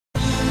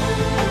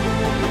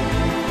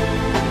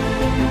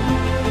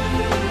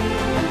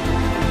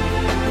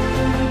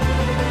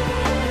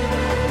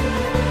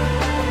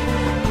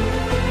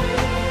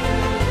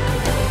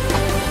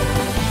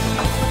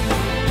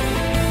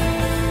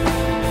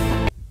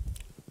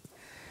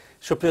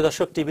সুপ্রিয়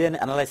দর্শক, TBN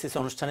analysis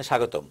অনুষ্ঠানে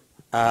স্বাগতম।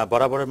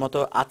 বরাবরের মতো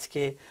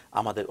আজকে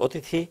আমাদের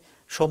অতিথি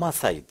Soma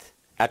Saeed,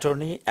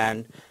 attorney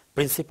and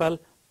principal,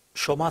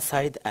 Soma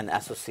Saeed and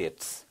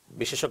associates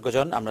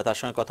বিশেষজ্ঞজন। আমরা তার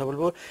সঙ্গে কথা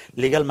বলবো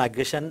লিগ্যাল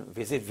মাইগ্রেশন,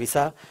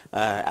 ভিসা,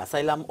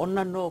 অ্যাসাইলাম,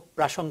 অন্যান্য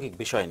প্রাসঙ্গিক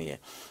বিষয় নিয়ে।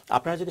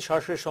 আপনারা যদি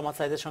সরাসরি সোমা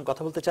সাইদের সঙ্গে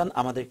কথা বলতে চান,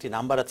 আমাদের একটি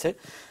নাম্বার আছে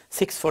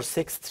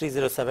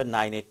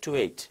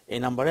 6463079828। এই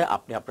নম্বরে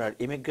আপনি আপনার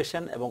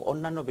ইমিগ্রেশন এবং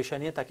অন্যান্য বিষয়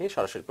নিয়ে তাকে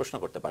সরাসরি প্রশ্ন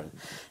করতে পারেন।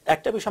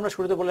 একটা বিষয় আমরা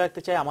শুরুতে বলে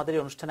রাখতে চাই, আমাদের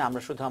এই অনুষ্ঠানে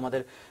আমরা শুধু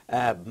আমাদের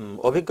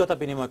অভিজ্ঞতা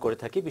বিনিময় করে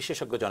থাকি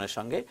বিশেষজ্ঞজনের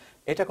সঙ্গে।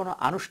 এটা কোনো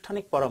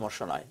আনুষ্ঠানিক পরামর্শ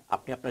নয়।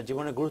 আপনি আপনার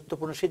জীবনের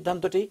গুরুত্বপূর্ণ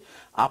সিদ্ধান্তটি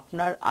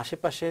আপনার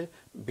আশেপাশের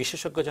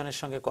বিশেষজ্ঞজনের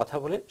সঙ্গে কথা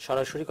বলে,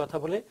 সরাসরি কথা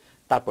বলে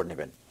তারপর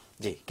নেবেন।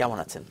 জি, কেমন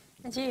আছেন?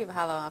 জি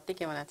ভালো, আপনি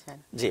কেমন আছেন?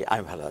 জি,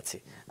 আমি ভালো আছি।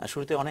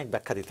 শুরুতে অনেক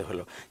ব্যাখ্যা দিতে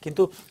হলো,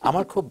 কিন্তু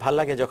আমার খুব ভালো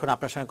লাগে যখন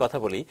আপনার সঙ্গে কথা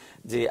বলি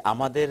যে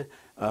আমাদের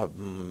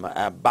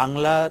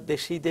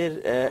বাংলাদেশিদের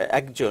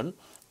একজন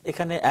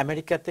এখানে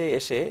আমেরিকাতে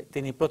এসে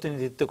তিনি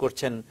প্রতিনিধিত্ব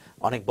করছেন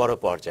অনেক বড়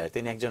পর্যায়ে।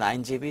 তিনি একজন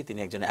আইনজীবী, তিনি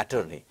একজন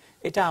অ্যাটর্নি।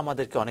 এটা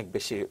আমাদেরকে অনেক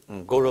বেশি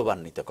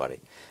গৌরবান্বিত করে।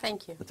 Thank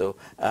you. তো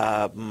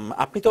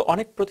আপনি তো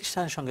অনেক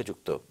প্রতিষ্ঠানের সঙ্গে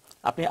যুক্ত,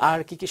 আপনি আর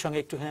কি কি সঙ্গে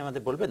একটু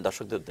আমাদের বলবেন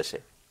দর্শকদের উদ্দেশ্যে?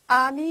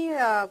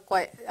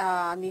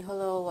 আমি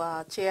হলো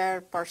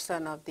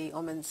chairperson of the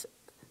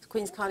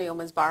queen's county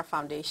women's bar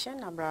foundation.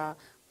 আমরা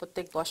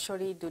প্রত্যেক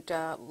বছরই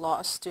দুটা ল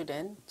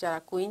স্টুডেন্ট যারা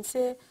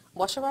কুইন্সে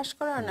বসবাস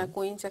করে আর না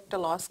কুইন্স একটা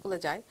ল স্কুলে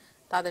যায়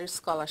তাদের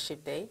স্কলারশিপ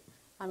দেয়।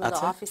 আমি হলো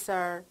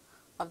officer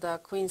of the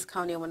queen's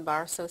county women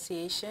bar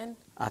association,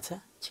 আচ্ছা,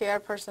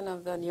 chairperson of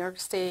the New York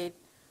State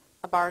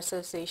Bar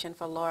Association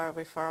for Law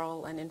Referral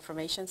and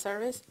Information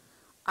Service,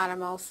 and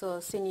I'm also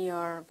a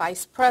senior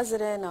vice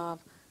president of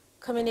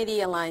Community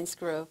Alliance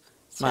Group.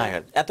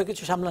 এত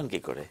কিছু সামলান কি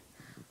করে?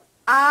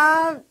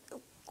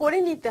 করে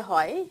নিতে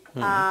হয়,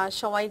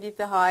 সময়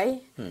দিতে হয়,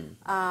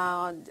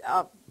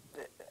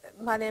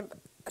 মানে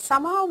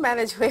somehow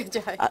ম্যানেজ হয়ে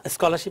যায়।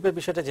 স্কলারশিপের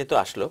বিষয়টা যেহেতু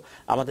আসলো,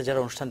 আমাদের যারা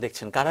অনুষ্ঠান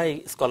দেখছেন কারা এই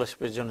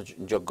স্কলারশিপের জন্য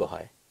যোগ্য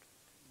হয়?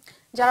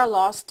 যারা ল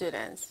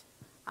স্টুডেন্টস,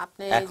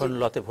 আপনি এখন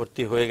লতে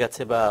ভর্তি হয়ে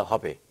গেছে বা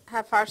হবে,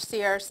 হ্যাঁ, first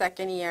year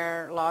second year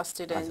law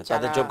student,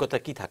 তাদের যোগ্যতা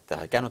কি থাকতে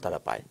হয়, কেন তারা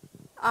পায়?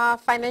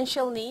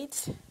 ফাইন্যান্সিয়াল নিডস,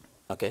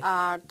 ওকে,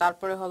 আর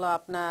তারপরে হলো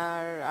আপনার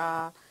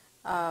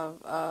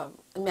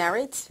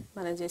ম্যারিট,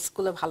 মানে যে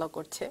স্কুলে ভালো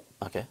করছে।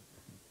 ওকে,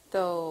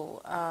 তো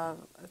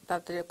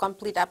তাদের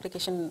কমপ্লিট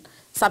অ্যাপ্লিকেশন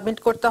সাবমিট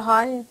করতে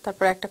হয়,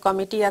 তারপর একটা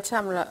কমিটি আছে,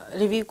 আমরা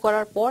রিভিউ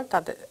করার পর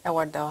তাদের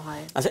অ্যাওয়ার্ড দেওয়া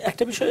হয়। আচ্ছা,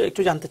 একটা বিষয়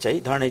একটু জানতে চাই।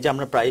 ধরেন এই যে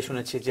আমরা প্রায়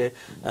শুনেছি যে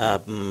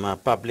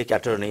পাবলিক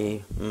অ্যাটর্নি,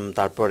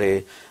 তারপরে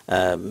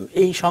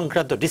এই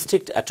সংক্রান্ত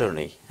ডিস্ট্রিক্ট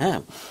অ্যাটর্নি, হ্যাঁ,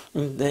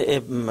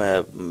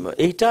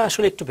 এইটা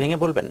আসলে একটু ভেঙে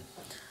বলবেন?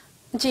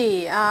 জি,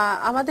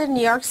 আমাদের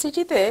নিউ ইয়র্ক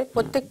সিটিতে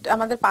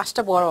আমাদের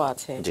 5টা বড়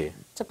আছে।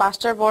 তো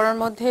 5টা বড়োর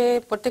মধ্যে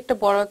প্রত্যেকটা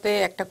বড়োতে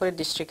একটা করে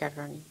ডিস্ট্রিক্ট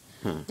অ্যাটর্নি।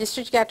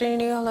 ডিস্ট্রিক্ট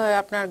অ্যাটর্নি হলো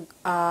আপনার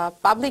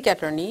পাবলিক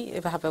অ্যাটর্নি,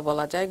 এভাবে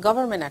বলা যায়,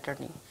 গভর্নমেন্ট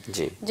অ্যাটর্নি।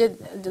 যে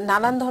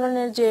নানান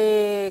ধরনের যে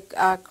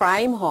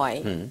ক্রাইম হয়,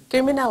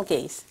 ক্রিমিনাল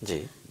কেস,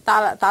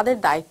 তাদের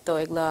দায়িত্ব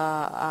এগুলা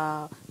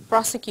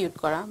প্রসিকিউট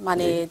করা,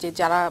 মানে যে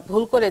যারা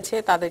ভুল করেছে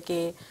তাদেরকে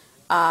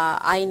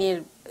আইনের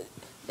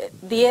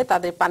দিয়ে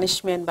তাদের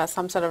পানিশমেন্ট বা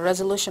সাম সর্ট অফ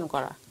রেজলিউশন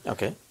করা।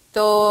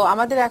 তো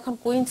আমাদের এখন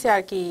কুইন্সে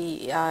আর কি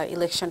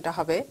ইলেকশনটা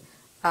হবে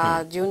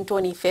জুন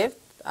 25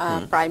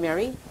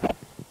 প্রাইমারি,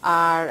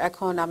 আর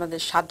এখন আমাদের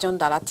 7 জন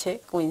দাঁড়াচ্ছে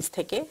কুইন্স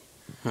থেকে।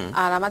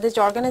 আর আমাদের যে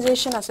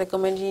অর্গানাইজেশন আছে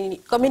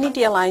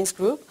কমিউনিটি অ্যালায়েন্স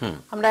গ্রুপ,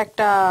 আমরা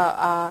একটা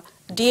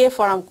ডিএ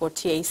ফোরাম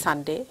করছি এই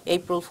সানডে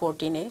এপ্রিল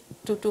 14-এ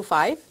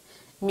 225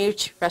 মির্চ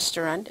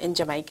রেস্টুরেন্ট ইন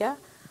জামাইকা।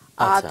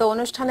 তো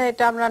অনুষ্ঠানে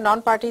এটা আমরা নন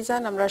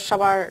পার্টিজান, আমরা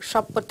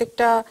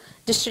প্রত্যেকটা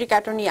ডিস্ট্রিক্ট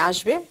অ্যাটর্নি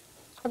আসবে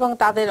এবং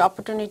তাদের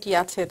অপরচুনিটি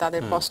আছে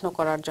তাদের প্রশ্ন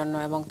করার জন্য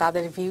এবং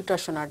তাদের ভিউটা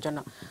শোনার জন্য।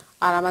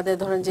 আর আমাদের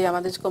ধরুন যে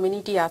আমাদের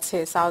কমিউনিটি আছে,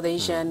 সাউথ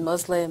এশিয়ান,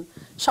 মুসলিম,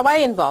 সবাই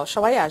ইনভলভ,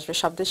 সবাই আসবে,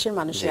 সব দেশের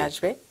মানুষই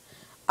আসবে।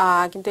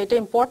 কিন্তু এটা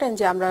ইম্পর্টেন্ট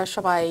যে আমরা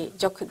সবাই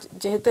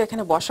যেহেতু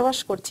এখানে বসবাস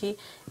করছি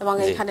এবং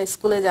এখানে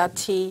স্কুলে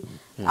যাচ্ছি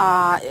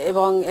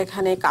এবং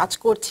এখানে কাজ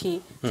করছি,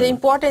 তো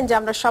ইম্পর্টেন্ট যে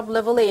আমরা সব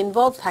লেভেলে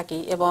ইনভলভ থাকি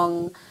এবং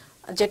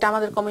যেটা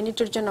আমাদের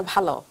কমিউনিটির জন্য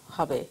ভালো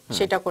হবে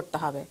সেটা করতে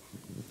হবে।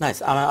 নাইস।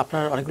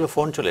 আপনার অনেকগুলো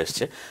ফোন চলে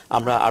এসেছে,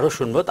 আমরা আরো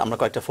শুনবো। আমরা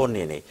কয়েকটা ফোন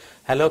নিয়ে নেই।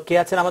 হ্যালো, কে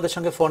আছেন আমাদের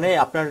সঙ্গে ফোনে?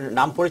 আপনার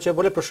নাম পরিচয়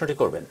বলে প্রশ্নটি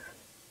করবেন।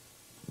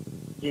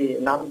 জি,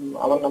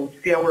 আমার নাম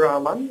সিয়ামুর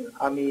রহমান,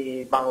 আমি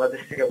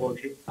বাংলাদেশ থেকে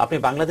বলছি। আপনি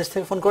বাংলাদেশ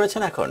থেকে ফোন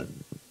করেছেন এখন?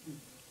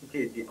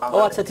 জি জি। ও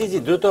আচ্ছা, জি জি,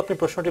 দ্রুত আপনি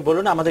প্রশ্নটি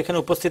বলুন। আমাদের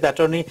এখানে উপস্থিত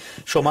অ্যাটর্নি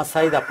সোমা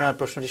সাইদ আপনার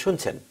প্রশ্নটি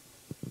শুনছেন।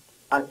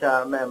 আচ্ছা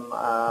ম্যাম,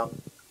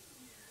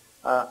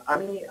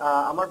 আমি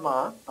আমার মা,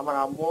 আমার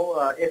আম্মু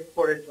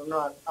এক্সপোর্টের জন্য,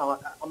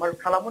 আমার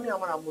খালামণি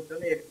আমার আম্মুর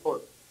জন্য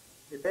এক্সপোর্ট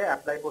যেতে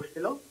অ্যাপ্লাই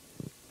করছিল।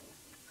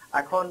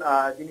 এখন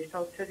জিনিসটা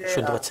হচ্ছে যে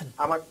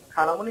আমার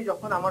খালামণি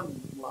যখন আমার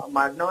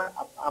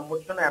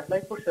আম্মুর জন্য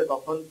অ্যাপ্লাই করছে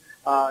তখন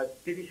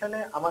পিটিশনে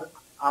আমার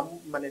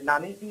মানে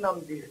নানির নাম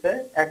দিয়েছে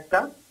একটা,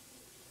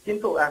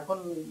 কিন্তু এখন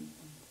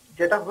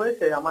যেটা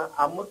হয়েছে আমার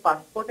আম্মুর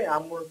পাসপোর্টে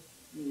আম্মুর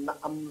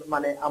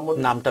মানে আম্মুর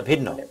নামটা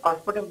ভিন্ন,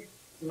 পাসপোর্টে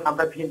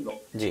নামটা ভিন্ন।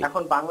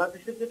 এখন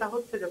বাংলাদেশে যেটা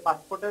হচ্ছে যে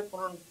পাসপোর্টের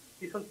কোনো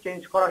কিছু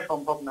চেঞ্জ করা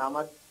সম্ভব না,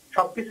 আমার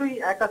সবকিছুই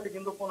এক আছে,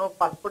 কিন্তু কোনো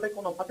পাসপোর্টে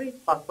কোনোভাবেই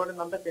পাসপোর্টের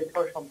নামটা চেঞ্জ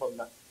করা সম্ভব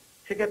না।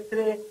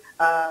 সেক্ষেত্রে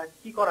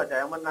কি করা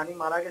যায়? আমার নানি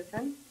মারা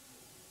গেছেন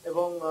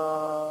এবং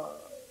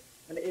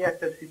মানে এই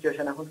একটা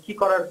সিচুয়েশন, এখন কি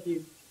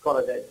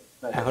করা যায়?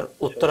 এখন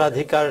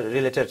উত্তরাধিকার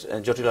রিলেটেড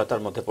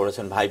জটিলতার মধ্যে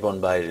পড়েছেন, ভাই বোন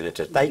বা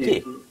রিলেটেড, তাই কি?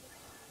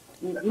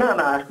 না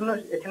না, আসলে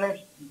এখানে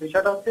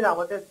বিষয়টা হচ্ছে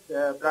আমাদের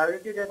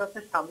প্রায়োরিটি ডেট আছে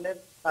সামনের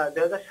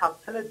 2007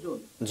 সালের জুন।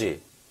 জি,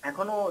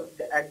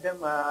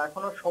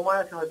 এখনো সময়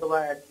আছে হয়তো বা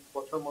 1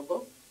 বছর মতো।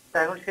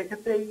 এখন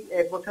সেক্ষেত্রে এই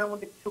 1 বছরের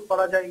মধ্যে কিছু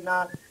করা যায় না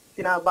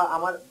কিনা, বা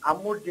আমার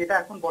আম্মুর যেটা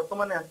এখন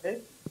বর্তমানে আছে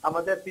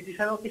আমাদের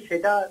পিটিশনেও কি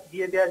সেটা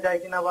দিয়ে দেওয়া যায়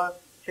কিনা, বা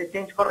সে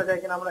চেঞ্জ করা যায়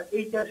কিনা, আমরা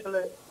এইটা আসলে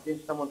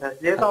জিনিসটার মধ্যে আছে,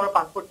 যেহেতু আমরা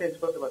পাসপোর্ট চেঞ্জ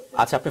করতে পারছি।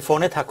 আচ্ছা, আপনি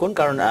ফোনে থাকুন,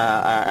 কারণ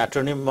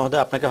অ্যাটর্নি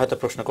মহোদয় আপনাকে হয়তো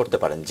প্রশ্ন করতে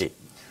পারেন। জি,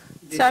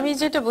 আমি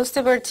যেটা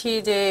বুঝতে পারছি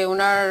যে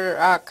ওনার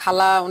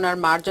খালা ওনার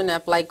মার জন্য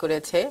অ্যাপ্লাই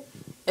করেছে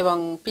এবং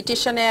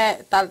পিটিশনে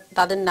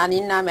তাদের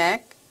নানির নাম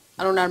এক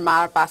আর ওনার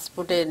মার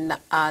পাসপোর্টে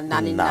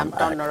নানির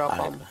নামটা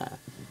অন্যরকম।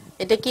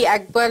 এটা কি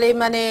একবারে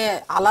মানে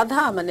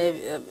আলাদা, মানে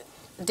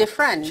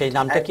ডিফারেন্ট? সেই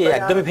নামটা কি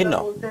একদমই ভিন্ন?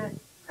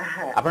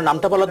 আপনার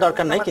নামটা বলার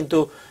দরকার নাই, কিন্তু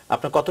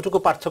আপনার কতটুকু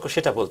পার্থক্য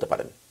সেটা বলতে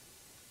পারেন।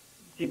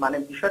 জি, মানে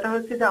বিষয়টা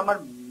হচ্ছে যে আমার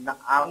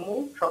আম্মু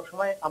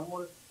সবসময়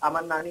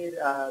আমার নানির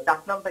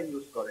ডাকনামটা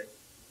ইউজ করে,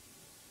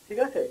 ঠিক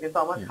আছে, কিন্তু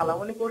আমার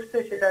খালামণি করছে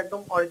সেটা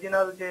একদম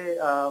অরিজিনাল যে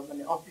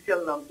মানে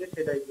অফিসিয়াল নাম যে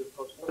সেটা ইউজ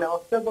করছে, মানে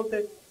অফিসিয়াল বলতে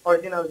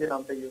অরিজিনাল যে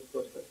নামটা ইউজ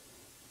করছে,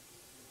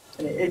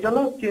 এই জন্য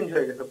চেঞ্জ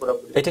হয়ে গেছে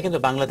পুরোপুরি। এটা কিন্তু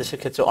বাংলাদেশের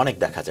ক্ষেত্রে অনেক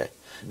দেখা যায়,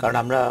 কারণ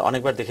আমরা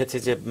অনেকবার দেখেছি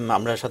যে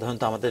আমরা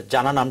সাধারণত আমাদের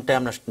জানা নামটা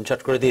আমরা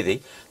চট করে দিয়ে দিই।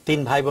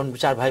 3 ভাই বোন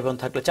 4 ভাই বোন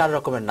থাকলে 4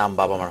 রকমের নাম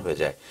বাবা মার হয়ে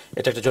যায়,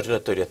 এটা একটা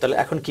জটিলতা তৈরি হয়। তাহলে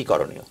এখন কি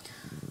করণীয়?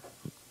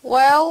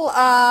 ওয়েল,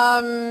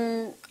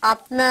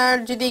 আপনার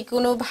যদি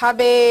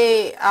কোনোভাবে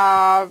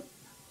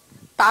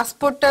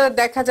পাসপোর্টটা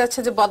দেখা যাচ্ছে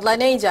যে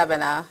বদলানোই যাবে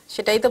না,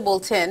 সেটাই তো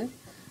বলছেন,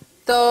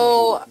 তো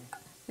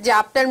যে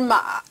আপনার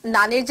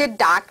নানির যে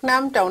ডাক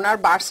নামটা ওনার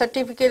বার্থ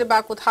সার্টিফিকেট বা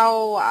কোথাও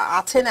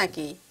আছে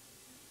নাকি,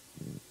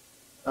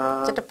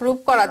 যেটা প্রুফ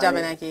করা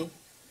যাবে নাকি?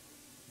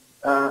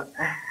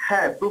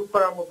 হ্যাঁ, প্রুফ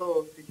করার মতো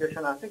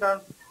সিচুয়েশন আছে, কারণ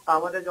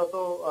আমাদের যত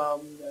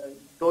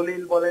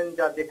দলিল বলেন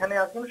যা যেখানে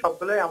আছে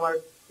সবগুলোই আমার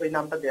ওই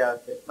নামটা দেয়া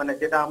আছে, মানে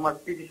যেটা আমার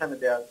পিটিশনে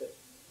দেয়া আছে।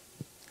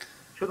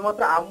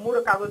 শুধুমাত্র আম্মুর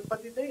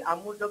কাগজপাতিতেই,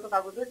 আম্মুর যত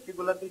কাগজ হয়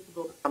সেগুলোতেই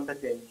শুধু নামটা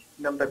চেঞ্জ,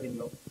 নামটা ভিন্ন।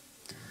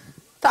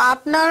 তো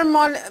আপনার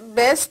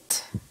বেস্ট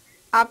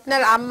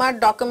আপনার আম্মার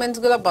ডকুমেন্টস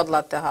গুলো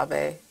বদলাতে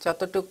হবে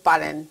যতটুকু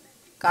পারেন,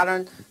 কারণ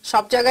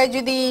সব জায়গায়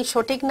যদি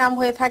সঠিক নাম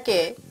হয়ে থাকে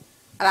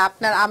আর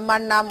আপনার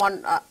আম্মার নাম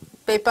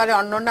পেপারে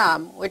অন্য নাম,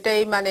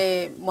 ওইটাই মানে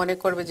মনে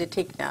করবে যে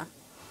ঠিক না।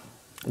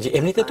 জি,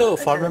 এমনিতে তো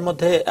ফর্মের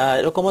মধ্যে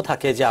এরকমও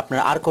থাকে যে আপনার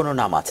আর কোনো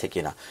নাম আছে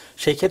কিনা,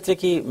 সেই ক্ষেত্রে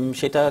কি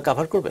সেটা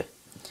কভার করবে?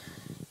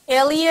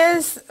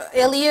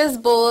 এলিয়াস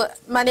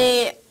মানে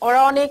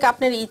ওরা অনেক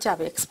আপনার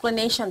চাবে,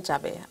 এক্সপ্লেনেশন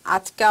চাবে।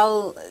 আজকাল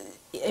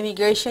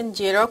ইমিগ্রেশন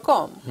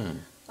যেরকম,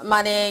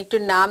 মানে একটু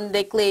নাম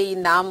দেখলেই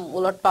নাম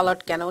উলট পালট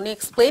কেন, উনি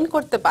এক্সপ্লেন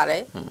করতে পারে,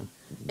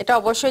 এটা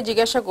অবশ্যই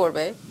জিজ্ঞাসা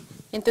করবে,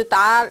 কিন্তু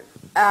তার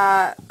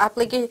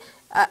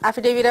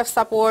affidavit of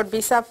support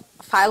visa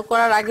file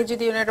করার আগে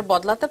যদি উনি এটা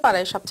বদলাতে পারে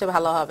সবচেয়ে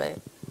ভালো হবে,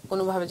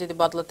 কোনোভাবে যদি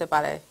বদলাতে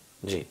পারে।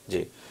 জি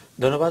জি,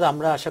 ধন্যবাদ।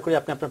 আমরা আশা করি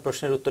আপনি আপনার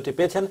প্রশ্নের উত্তরটি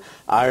পেয়েছেন।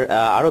 আর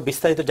আরো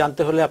বিস্তারিত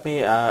জানতে হলে আপনি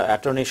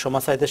অ্যাটর্নি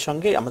সোমা সাইদের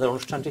সঙ্গে আমাদের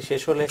অনুষ্ঠানটি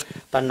শেষ হলে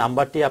তার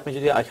নাম্বারটি আপনি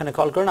যদি এখানে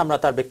কল করেন, আমরা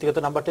তার ব্যক্তিগত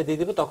নাম্বারটা দিয়ে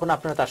দিব, তখন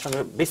আপনারা তার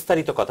সঙ্গে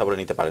বিস্তারিত কথা বলে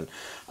নিতে পারেন।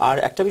 আর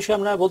একটা বিষয়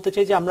আমরা বলতে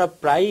চাই যে আমরা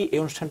প্রায় এই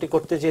অনুষ্ঠানটি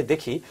করতে যেয়ে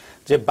দেখি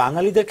যে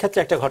বাঙালিদের ক্ষেত্রে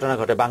একটা ঘটনা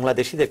ঘটে,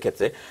 বাংলাদেশিদের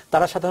ক্ষেত্রে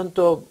তারা সাধারণত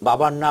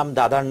বাবার নাম,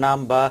 দাদার নাম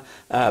বা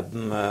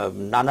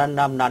নানার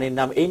নাম, নানির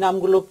নাম, এই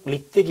নামগুলো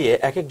লিখতে গিয়ে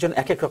এক একজন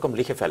এক এক রকম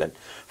লিখে ফেলেন।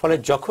 ফলে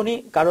যখনই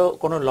কারো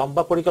কোনো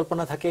লম্বা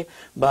পরিকল্পনা থাকে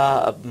বা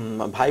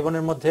ভাই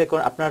বোনের মধ্যে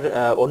আপনার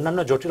অন্যান্য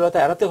জটিলতা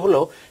এড়াতে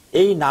হলেও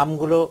এই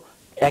নামগুলো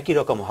একই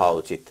রকম হওয়া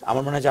উচিত।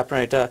 আমার মনে হয় যে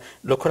আপনারা এটা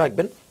লক্ষ্য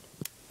রাখবেন।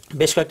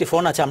 বেশ কয়েকটি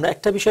ফোন আছে, আমরা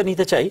একটা বিষয়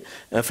নিতে চাই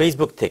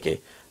ফেসবুক থেকে।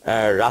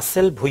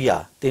 রাসেল ভুইয়া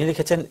তিনি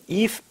লিখেছেন,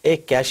 if A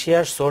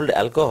cashier sold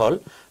alcohol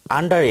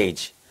under age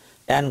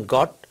and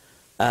got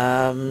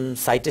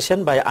citation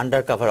by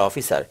undercover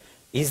officer,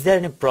 is there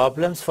any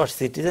problems for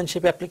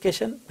citizenship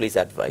application? Please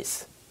advise.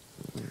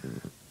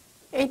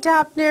 এটা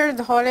আপনার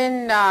ধরেন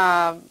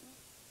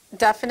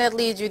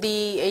ডেফিনেটলি যদি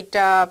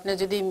এটা আপনি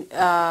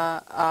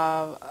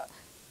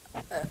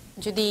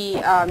যদি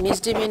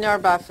মিসডিমিনার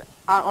বা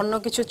অন্য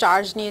কিছু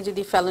চার্জ নিয়ে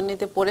যদি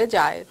ফেলনিতে পড়ে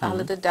যায়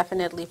তাহলে তো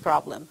ডেফিনেটলি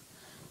প্রবলেম।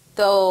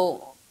 তো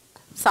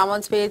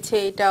সামান্স পেয়েছে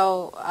এটাও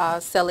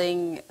সেলিং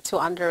টু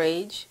আন্ডার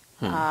এজ,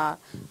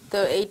 তো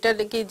এইটার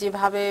কি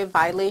যেভাবে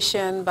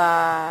ভায়োলেশন বা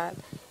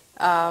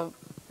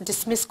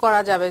ডিসমিস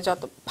করা যাবে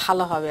যত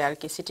ভালো হবে আর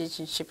কি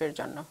সিটিজেনশিপের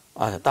জন্য।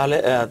 তাহলে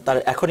তার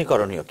এখনই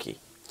করণীয় কি?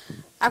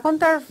 এখন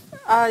তার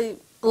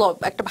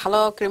একটা ভালো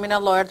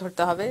ক্রিমিনাল লয়ার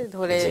ধরতে হবে,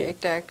 ধরে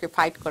একটা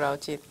ফাইট করা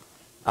উচিত।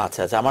 আচ্ছা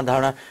আচ্ছা, আমার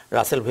ধারণা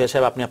রাসেল ভুইয়া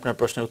সাহেব আপনি আপনার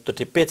প্রশ্নের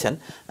উত্তরটি পেয়েছেন।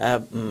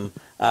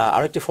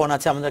 আরেকটি ফোন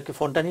আছে, আমাদের কি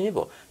ফোনটা নিয়ে নিব?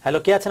 হ্যালো,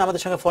 কে আছেন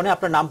আমাদের সঙ্গে ফোনে?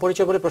 আপনার নাম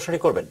পরিচয় বলে প্রশ্নটি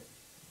করবেন।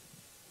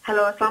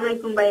 হ্যালো, আসসালামু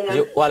আলাইকুম ভাইয়া।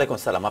 ওয়া আলাইকুম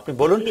আসসালাম, আপনি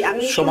বলুন।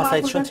 আমি সোমা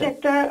সাইদ শুনছেন?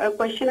 একটা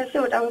কোশ্চেন আছে,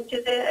 ওটা হচ্ছে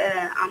যে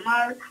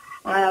আমার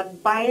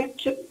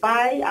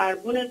ভাই আর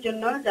বোনের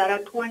জন্য যারা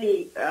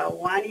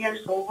 21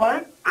 ইয়ার্স ওভার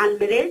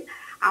আনমেরিড,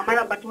 আমার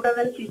আব্বা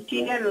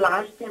 2015 এর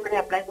লাস্ট মানে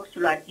অ্যাপ্লাই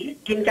করছিল আর কি,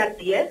 গ্রিন কার্ড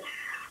দিয়ে।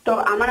 তো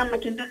আমার আম্মা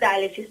কিন্তু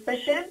ডায়ালিসিস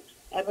পেশেন্ট,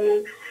 এবং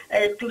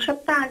 2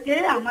 সপ্তাহ আগে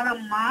আমার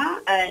আম্মা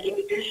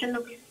ইমিগ্রেশন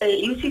অফিস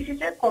ইউসিসি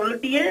তে কল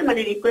দিয়ে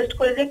মানে রিকোয়েস্ট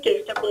করে যে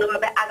কেসটা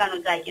কোনোভাবে আগানো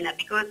যায় কিনা,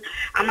 বিকজ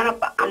আমার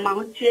আম্মা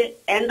হচ্ছে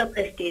এন্ড অফ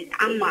দ্য স্টেজ,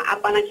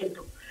 আব্বা না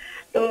কিন্তু।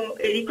 তো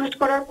রিকোয়েস্ট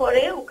করার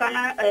পরে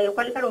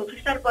ওখানকার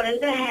অফিসার বলেন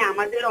যে হ্যাঁ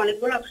আমাদের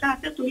অনেকগুলো অপশন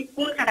আছে, তুমি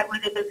কোন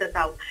ক্যাটাগরিতে ফেলতে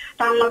চাও।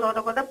 তো আমার অত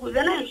কথা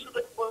বুঝে না, শুধু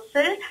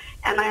বলছে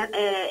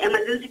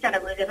এমার্জেন্সি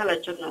ক্যাটাগরিতে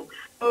ফেলার জন্য।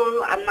 তো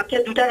আমাকে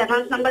 2টা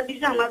রেফারেন্স নাম্বার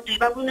দিয়েছে আমার 2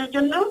 বাবুনের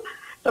জন্য।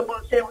 তো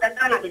বলছে ওটা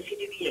জানাবে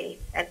সিডি দিয়ে।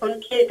 এখন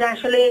কি এটা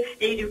আসলে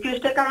এই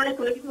রিকোয়েস্টের কারণে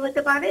কোনো কিছু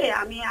হতে পারে?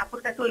 আমি আপুর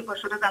কাছে ওই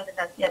প্রশ্নটা জানতে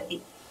চাচ্ছি আর কি।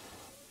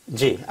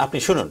 জি, আপনি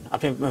শুনুন,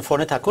 আপনি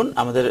ফোনে থাকুন,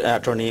 আমাদের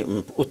অ্যাটর্নি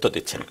উত্তর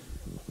দিচ্ছেন।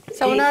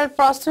 ওনার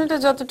প্রশ্নটা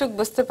যতটুকু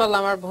বুঝতে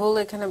পারলাম, আমার ভুল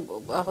এখানে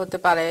হতে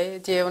পারে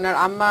যে ওনার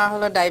আম্মা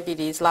হলো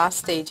ডায়াবেটিস লাস্ট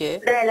স্টেজে,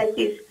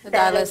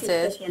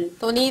 ডায়ালিসিস।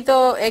 তো উনি তো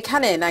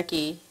এখানে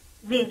নাকি?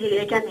 জি জি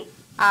এখানে।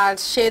 আর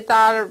সে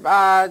তার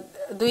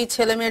 2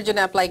 ছেলে মেয়ের জন্য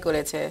অ্যাপ্লাই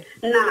করেছে?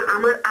 না,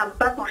 আমার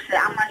আব্বা করছে।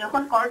 আম্মা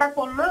যখন কলটা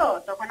করলো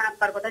তখন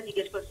আব্বার কথা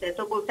জিজ্ঞেস করছে,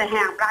 তো বলছে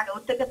হ্যাঁ আমরা আগে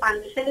ওর থেকে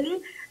পারমিশন নিই,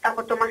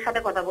 তারপর তোমার সাথে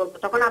কথা বলবো।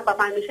 তখন আব্বা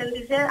পারমিশন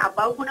দিছে,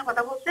 আব্বাও ফোনে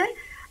কথা বলছে।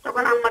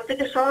 তখন আম্মার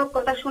থেকে সব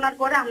কথা শোনার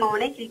পরে আম্মা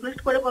অনেক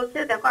রিকোয়েস্ট করে বলছে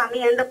দেখো আমি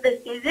এন্ড অফ দ্য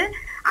স্টেজে,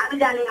 আমি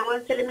জানি আমার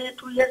ছেলে মেয়ে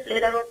 2 ইয়ার্স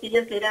লেটার ও 3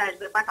 ইয়ার্স লেটার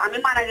আসবে, বাট আমি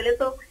মারা গেলে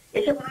তো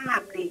এসে কোনো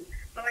লাভ নেই।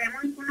 তো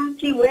এমন কোনো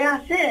কি ওয়ে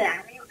আছে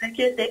আমি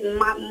ওদেরকে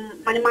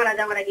মানে মারা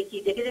যাওয়ার আগে কি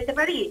দেখে যেতে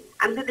পারি?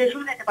 আমি তো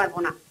দেশেও যেতে পারবো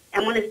না,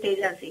 এমন স্টেজ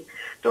আছে।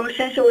 তো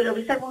শেষে ওই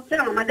অফিসার বলছে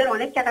আমাদের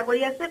অনেক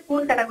ক্যাটাগরি আছে,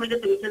 কোন ক্যাটাগরিতে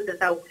তুমি খেলতে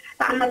চাও।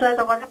 তো আমরা তো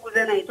এত কথা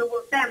বুঝে নাই। তো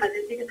বলছে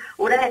এমার্জেন্সি,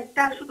 ওরা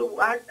একটা শুধু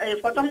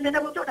প্রথম যেটা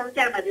বলছে ওটা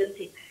হচ্ছে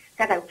এমার্জেন্সি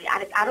ক্যাটাগরি,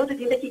 আর আরো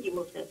 2-3টা কি কি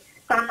বলছে।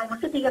 তো আমরা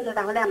বলছে ঠিক আছে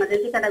তাহলে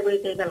এমার্জেন্সি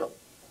ক্যাটাগরিতে গেল।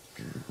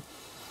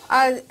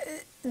 আর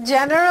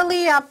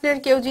জেনারেলি আপনার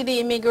কেউ যদি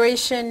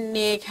ইমিগ্রেশন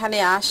নিয়ে এখানে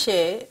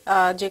আসে,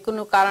 যে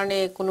কোনো কারণে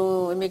কোনো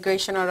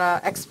ইমিগ্রেশন ওরা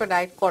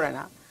এক্সপেডাইট করে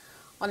না।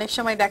 অনেক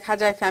সময় দেখা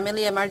যায়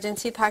ফ্যামিলি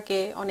এমার্জেন্সি থাকে,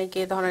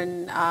 অনেকে ধরেন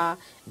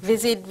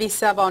ভিজিট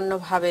ভিসা বা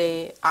অন্যভাবে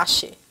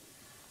আসে।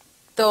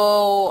 তো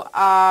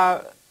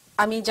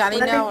আমি জানি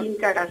না গ্রিন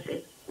কার্ড আছে,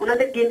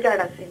 ওনাদের গ্রিন কার্ড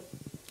আছে।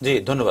 জি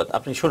ধন্যবাদ,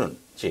 আপনি শুনুন।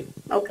 জি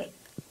ওকে।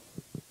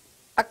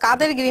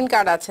 কাদের গ্রিন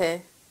কার্ড আছে?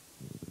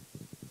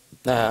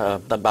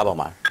 বাবা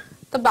মা।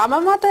 তো বাবা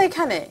মা তো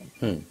এখানে,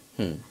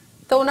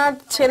 তো ওনার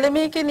ছেলে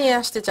মেয়েকে নিয়ে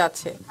আসতে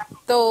চাচ্ছে।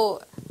 তো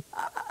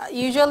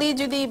ইউজুয়ালি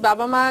যদি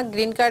বাবা মা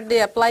গ্রিন কার্ড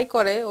দিয়ে অ্যাপ্লাই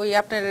করে, ওই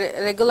আপনার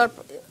রেগুলার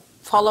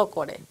ফলো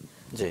করে।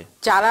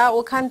 যারা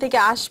ওখান থেকে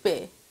আসবে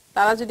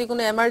তারা যদি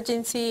কোনো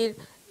এমার্জেন্সির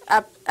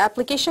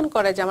অ্যাপ্লিকেশন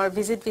করে যে আমার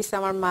ভিজিট ভিসা,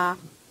 আমার মা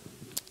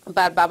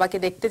বা বাবাকে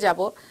দেখতে যাব,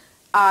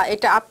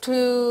 এটা up to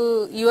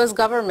US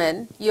government,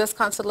 US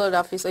consulate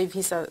office ওই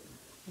ভিসা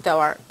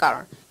দেওয়ার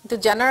কারণ। কিন্তু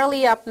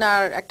জেনারেলি আপনার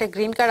একটা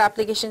গ্রিন কার্ড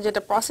অ্যাপ্লিকেশন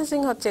যেটা প্রসেসিং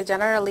হচ্ছে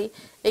জেনারেলি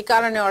এই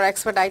কারণে ওরা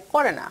এক্সপেডাইট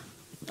করে না।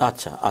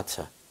 আচ্ছা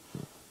আচ্ছা,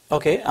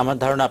 ওকে, আমার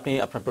ধারণা আপনি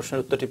আপনার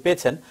প্রশ্নের উত্তরটি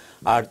পেয়েছেন।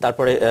 আর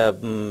তারপরে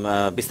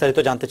বিস্তারিত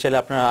জানতে চাইলে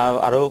আপনারা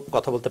আরো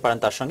কথা বলতে পারেন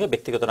তার সঙ্গে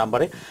ব্যক্তিগত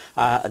নাম্বারে।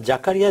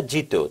 জাকারিয়া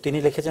জিতো তিনি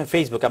লিখেছেন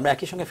ফেসবুকে, আমরা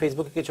একই সঙ্গে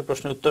ফেসবুকে কিছু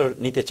প্রশ্নের উত্তর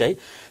নিতে চাই।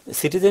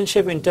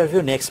 সিটিজেনশিপ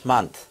ইন্টারভিউ নেক্সট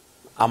মান্থ,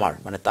 আমার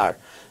মানে তার,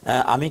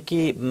 আমি কি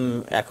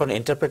এখন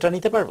ইন্টারপ্রেটার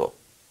নিতে পারবো?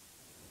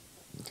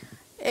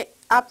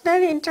 আপনার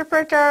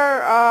ইন্টারপ্রেটার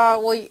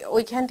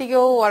ওইখান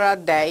থেকেও ওরা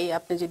দেয়,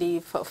 আপনি যদি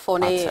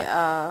ফোনে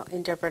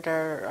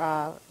ইন্টারপ্রেটার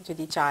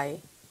যদি চায়,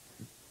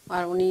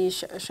 আর উনি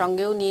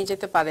সঙ্গেও নিয়ে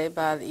যেতে পারে,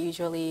 বা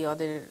ইউজুয়ালি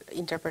ওদের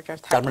ইন্টারপ্রেটার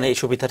থাকে। তার মানে এই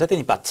সুবিধাটা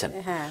তিনি পাচ্ছেন।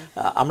 হ্যাঁ।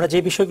 আমরা যে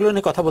বিষয়গুলো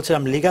নিয়ে কথা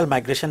বলছিলাম, legal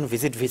migration,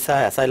 visit visa,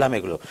 asylum,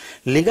 এগুলো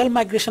লিগ্যাল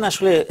মাইগ্রেশন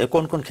আসলে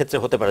কোন কোন ক্ষেত্রে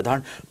হতে পারে?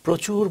 ধরেন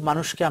প্রচুর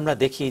মানুষকে আমরা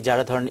দেখি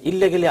যারা ধরেন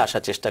ইললিগালি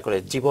আসার চেষ্টা করে,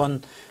 জীবন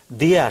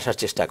দিয়ে আসার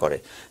চেষ্টা করে,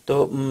 তো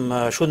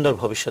সুন্দর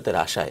ভবিষ্যতের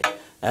আশায়।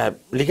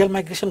 লিগ্যাল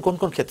মাইগ্রেশন কোন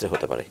কোন ক্ষেত্রে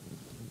হতে পারে?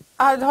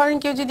 আর ধরেন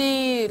কেউ যদি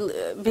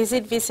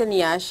ভিজিট ভিসা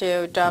নিয়ে আসে,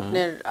 ওটা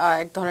আপনার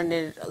এক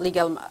ধরনের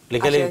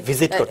লিগ্যালি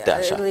ভিজিট করতে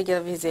আসা,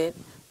 লিগ্যাল ভিজিট।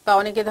 বা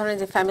অনেকে ধরেন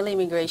যে ফ্যামিলি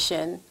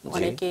ইমিগ্রেশন,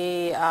 অনেকে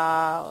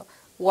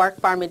ওয়ার্ক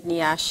পারমিট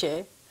নিয়ে আসে,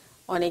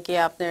 অনেকে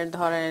আপনার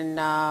ধরেন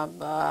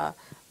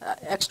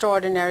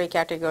এক্সট্রাঅর্ডিনারি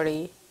ক্যাটাগরি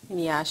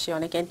নিয়ে আসে,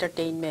 অনেকে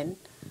এন্টারটেইনমেন্ট,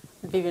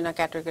 বিভিন্ন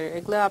ক্যাটাগরি।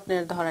 এগুলো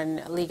আপনার ধরেন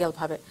লিগ্যাল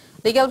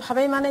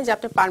ভাবে মানে যে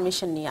আপনি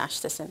পারমিশন নিয়ে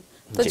আসতেছেন।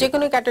 তো যে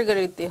কোনো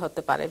ক্যাটাগরিতে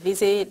হতে পারে,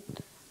 visit,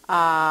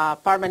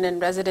 permanent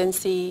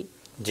residency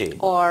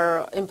or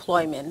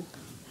employment.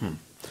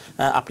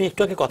 আপনি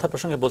একটু আগে কথা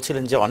প্রসঙ্গে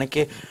বলছিলেন যে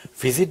অনেকে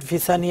ভিজিট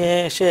ভিসা নিয়ে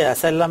এসে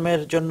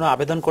অ্যাসাইলামের জন্য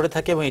আবেদন করে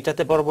থাকে এবং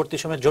এটাতে পরবর্তী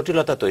সময়ে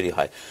জটিলতা তৈরি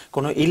হয়,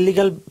 কোনো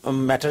ইললিগাল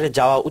ম্যাটারে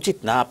যাওয়া উচিত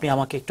না, আপনি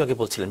আমাকে একটু আগে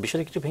বলছিলেন,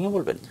 বিষয়টা একটু ভেঙে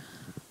বলবেন?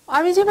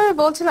 আমি যেভাবে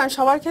বলছিলাম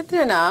সবার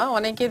ক্ষেত্রে না,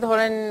 অনেকে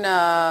ধরেন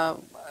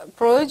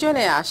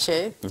প্রয়োজনে আসে,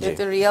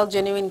 যেহেতু রিয়েল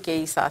জেনুইন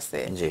কেস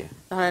আছে,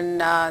 ধরেন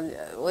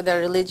ওদের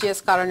রিলিজিয়াস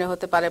কারণে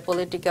হতে পারে,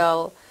 পলিটিক্যাল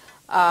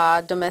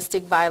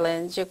ডোমেস্টিক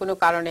ভায়োলেন্স, যে কোনো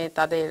কারণে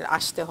তাদের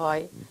আসতে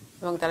হয়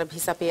এবং তারা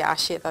ভিসা পেয়ে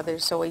আসে তাদের,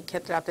 সো ওই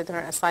ক্ষেত্রে আপনি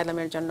ধরেন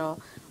অ্যাসাইলামের জন্য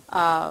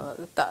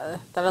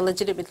তারা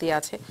লেজিটিমেটলি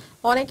আছে।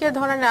 অনেকের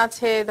ধরেন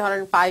আছে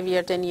ধরেন 5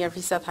 ইয়ার 10 ইয়ার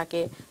ভিসা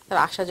থাকে, তারা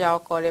আসা যাওয়া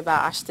করে বা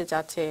আসতে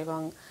চাচ্ছে এবং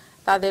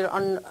তাদের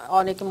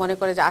অনেকে মনে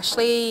করে যে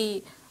আসলেই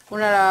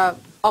ওনারা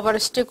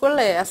ওভারস্টে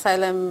করলে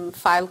অ্যাসাইলাম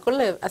ফাইল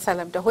করলে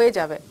অ্যাসাইলামটা হয়ে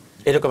যাবে,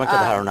 এরকম একটা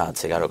ধারণা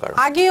আছে কারো কারো।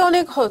 আগে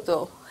অনেক হতো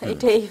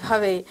এটা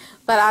এইভাবেই,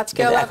 বাট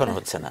আজকে এখন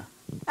হচ্ছে না।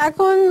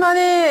 এখন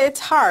মানে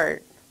ইটস হার্ড,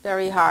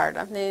 ভেরি হার্ড।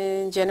 আপনি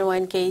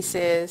genuine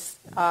cases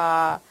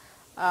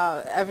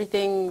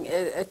everything,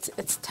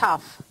 it's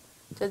tough.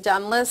 So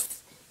unless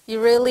you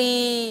really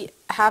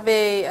have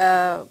a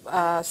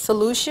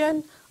solution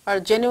or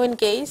a genuine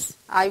case,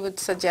 I would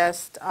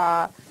suggest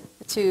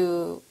to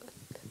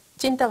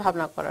চিন্তা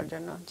ভাবনা করার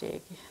জন্য যে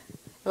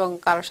এবং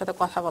কারোর সাথে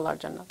কথা বলার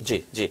জন্য। জি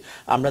জি,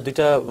 আমরা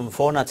দুইটা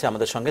ফোন আছে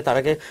আমাদের সঙ্গে। তার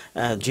আগে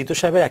জিতু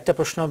সাহেবের একটা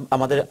প্রশ্ন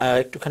আমাদের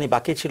একটুখানি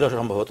বাকি ছিল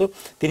সম্ভবত।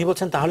 তিনি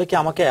বলছেন তাহলে কি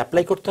আমাকে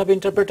অ্যাপ্লাই করতে হবে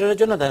ইন্টারপ্রেটারের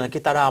জন্য, নাকি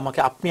তারা আমাকে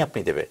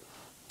আপনি দেবে?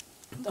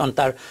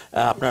 তার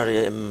আপনার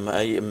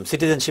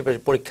সিটিজেনশিপের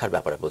পরীক্ষার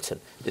ব্যাপারে বলছেন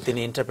যে তিনি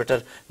ইন্টারপ্রেটার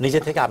নিজে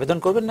থেকে আবেদন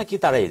করবেন নাকি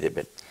তারাই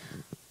দেবেন,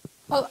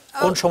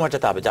 কোন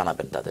সময়টাতে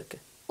জানাবেন তাদেরকে?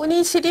 উনি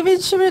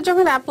সিটিজেনশিপের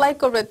যখন অ্যাপ্লাই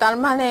করবে তার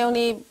মানে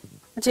উনি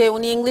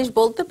ইংলিশ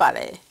বলতে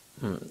পারে।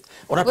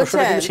 ওনার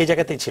প্রশ্নটা কিন্তু সেই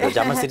জায়গাতেই ছিল যে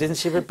আমরা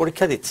সিটিজেনশিপের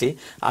পরীক্ষা দিচ্ছি,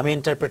 আমি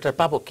ইন্টারপ্রেটার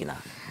পাবো কিনা।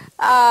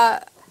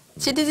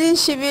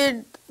 সিটিজেনশিপের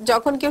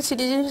যখন কেউ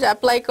সিটিজেনশিপ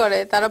অ্যাপ্লাই করে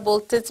তারা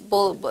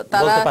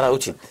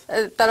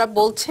তারা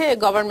বলছে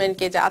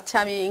গভর্নমেন্টকে যে আচ্ছা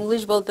আমি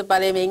ইংলিশ বলতে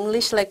পারি, আমি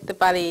ইংলিশ লিখতে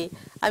পারি,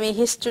 আমি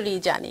হিস্টরি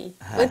জানি,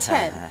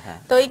 বুঝছেন?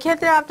 তো এই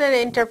ক্ষেত্রে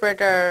আপনার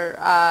ইন্টারপ্রেটার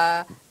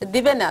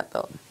দিবে না।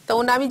 তো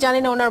আমি জানি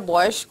না ওনার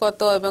বয়স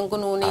কত এবং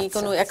উনি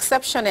কোনো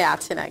এক্সেপশনে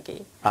আছে নাকি।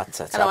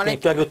 আচ্ছা আচ্ছা, আপনি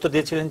একটু আগে উত্তর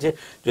দিয়েছিলেন যে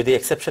যদি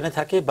এক্সেপশনে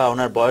থাকে বা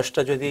ওনার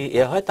বয়সটা যদি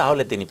হয়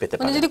তাহলে তিনি পেতে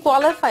পারেন, যদি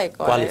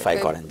কোয়ালিফাই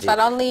করেন। জি, বাট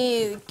অনলি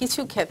কিছু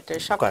ক্ষেত্রে,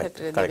 সব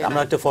ক্ষেত্রে দিবেন না।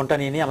 আমরা একটু ফোনটা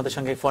নিয়ে নিই। আমাদের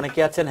সঙ্গে ফোনে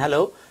কে আছেন?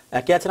 হ্যালো,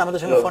 কে আছেন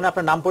আমাদের সঙ্গে ফোনে?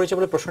 আপনার নাম পরিচয়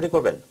বলে প্রশ্নটি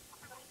করবেন।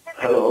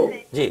 হ্যালো,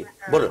 জি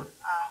বলুন।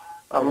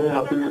 আমি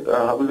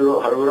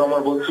হাবিবুর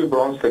রহমান বলছি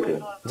ব্রঞ্জ থেকে।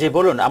 জি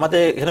বলুন,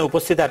 আমাদের এখানে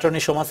উপস্থিত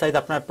অ্যাটর্নি সোমা সাইদ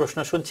আপনার প্রশ্ন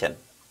শুনছেন।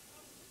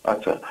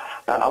 আচ্ছা,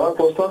 আমার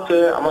প্রশ্ন হচ্ছে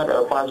আমার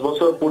 5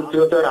 বছর পূর্তি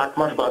হতে 8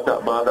 মাস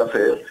বাদ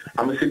আছে,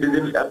 আমি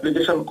সিটিজেন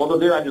অ্যাপ্লিকেশন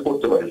কতদিন আগে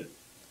করতে পারি?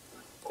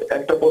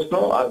 একটা প্রশ্ন।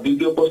 আর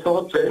দ্বিতীয় প্রশ্ন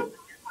হচ্ছে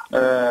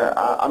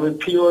আমি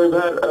ফি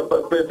ওয়েভার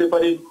পেতে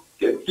পারি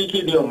কি কি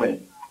নিয়মে?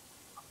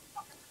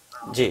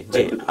 জি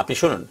জি, আপনি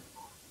শুনুন।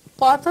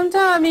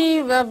 প্রথমটা আমি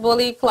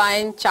বলি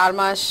ক্লায়েন্ট 4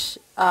 মাস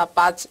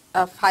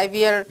 5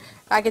 ইয়ার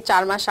আগে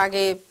 4 মাস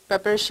আগে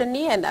প্রিপারেশন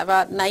নিয়ে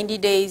আবার 90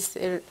 ডেজ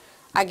এর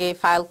আগে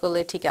ফাইল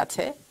করলে ঠিক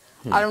আছে।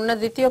 আর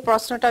ওনার দ্বিতীয়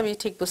প্রশ্নটা আমি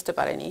ঠিক বুঝতে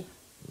পারিনি।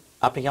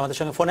 আপনি কি আমাদের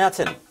সঙ্গে ফোনে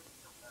আছেন?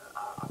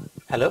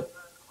 হ্যালো,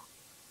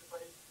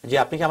 জি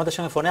আপনি কি আমাদের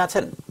সঙ্গে ফোনে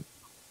আছেন?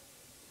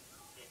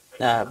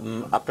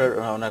 আপনার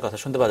ওনার কথা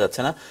শুনতে পাওয়া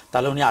যাচ্ছে না।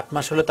 তাহলে উনি 8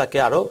 মাস হলে তাকে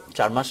আরো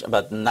 4 মাস বা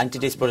 90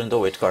 ডেজ পর্যন্ত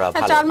ওয়েট করা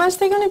ভালো। 4 মাস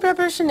থেকে উনি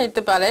প্রিপারেশন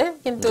নিতে পারে,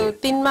 কিন্তু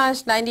 3 মাস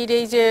 90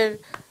 ডেজের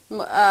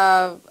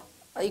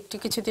একটু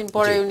কিছুদিন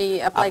পরে উনি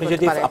অ্যাপ্লাই করতে পারে। আপনি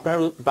যদি আপনার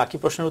বাকি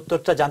প্রশ্নের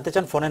উত্তরটা জানতে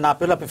চান, ফোনে না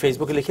পেলে আপনি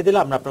ফেসবুকে লিখে দিলে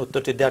আমরা আপনার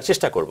উত্তরটি দেওয়ার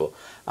চেষ্টা করব।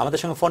 আমাদের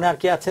সঙ্গে ফোনে আর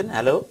কে আছেন?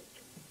 হ্যালো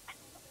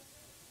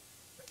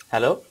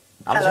হ্যালো,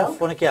 আমাদের সঙ্গে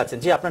ফোনে কে আছেন?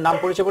 জি, আপনার নাম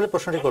পরিচয় বলে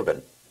প্রশ্নটি করবেন।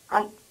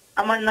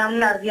 আমার নাম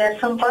নাজিয়া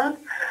সম্পা।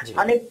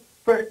 অনেক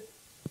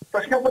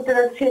প্রশ্ন করতে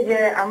যাচ্ছি যে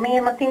আমি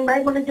আমার 3 ভাই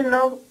বোনের জন্য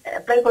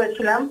অ্যাপ্লাই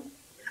করেছিলাম।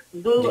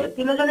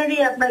 3 জনেরই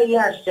আপনার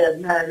আসছে,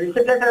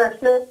 রিসিপ্ট লেটার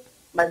আসছে,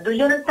 বা 2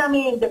 জনেরটা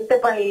আমি দেখতে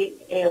পাই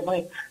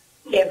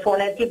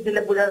ফোনে টিপ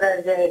দিলে বোঝা যায়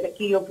যে এটা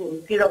কি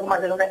রকম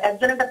আছে,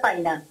 একজনেরটা পাই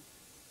না।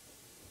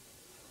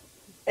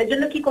 এর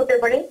জন্য কি করতে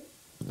পারি?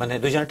 মানে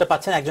 2 জনেরটা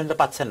পাচ্ছেন, একজনেরটা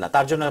পাচ্ছেন না,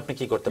 তার জন্য আপনি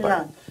কি করতে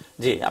পারেন?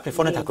 জি, আপনি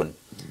ফোনে থাকুন।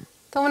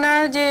 তো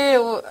ওনার যে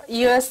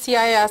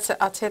ইউএসসিআই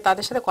আছে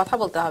তাদের সাথে কথা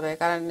বলতে হবে,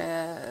 কারণ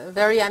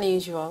ভেরি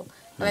আনইউজুয়াল।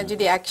 মানে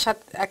যদি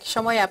এক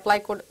সময় অ্যাপ্লাই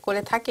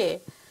করে থাকে,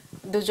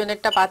 2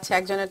 জনেরটা পাচ্ছে,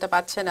 একজনেরটা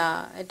পাচ্ছে না,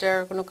 এটার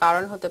কোনো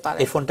কারণ হতে পারে।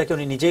 এই ফোনটা কি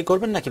উনি নিজেই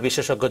করবেন নাকি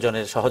বিশেষজ্ঞ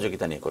জনের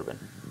সহযোগিতা নিয়ে করবেন?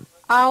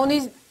 উনি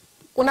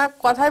ওনার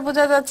কথায়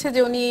বোঝা যাচ্ছে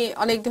যে উনি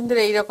অনেকদিন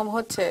ধরে এইরকম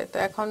হচ্ছে, তো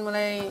এখন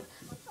মানে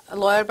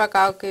লয়ার বা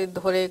কাউকে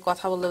ধরে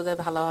কথা বললে বোধহয়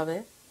ভালো হবে।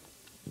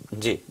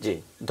 জি জি,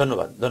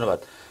 ধন্যবাদ ধন্যবাদ।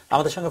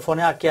 আমাদের সঙ্গে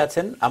ফোনে আর কে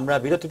আছেন? আমরা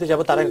বিরতিতে যাব,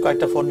 তার আগে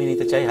কয়েকটা ফোন নিয়ে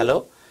নিতে চাই। হ্যালো,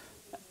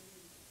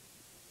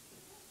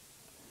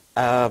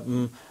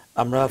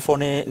 আমরা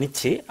ফোনে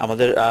নিচ্ছি।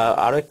 আমাদের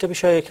আরো একটা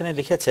বিষয় এখানে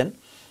লিখেছেন,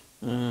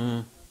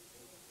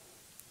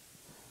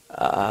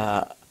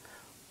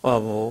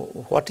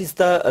 what is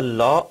the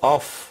law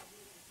of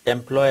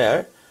employer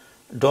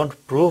don't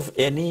prove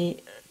any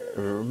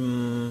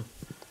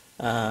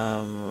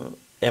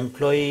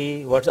employee.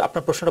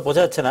 আপনার প্রশ্নটা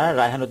বোঝা যাচ্ছে না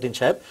রায়হান উদ্দিন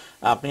সাহেব,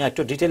 আপনি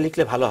একটু ডিটেল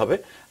লিখলে ভালো হবে।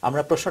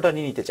 আমরা প্রশ্নটা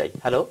নিয়ে নিতে চাই।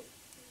 হ্যালো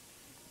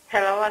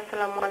হ্যালো,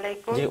 আসসালামু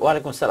আলাইকুম। জি,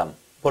 ওয়ালাইকুম সালাম,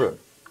 বলুন।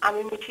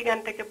 আমি মিচিগান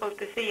থেকে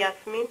বলতেছি,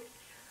 ইয়াসমিন।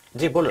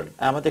 জি বলুন,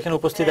 আমাদের এখানে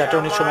উপস্থিত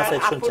অ্যাটর্নি সোমা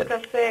সাইদ শুনছেন। আমার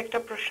কাছে একটা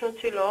প্রশ্ন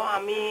ছিল।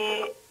 আমি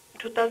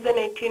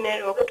 2018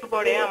 এর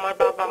অক্টোবরে আমার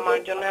বাবা মার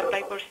জন্য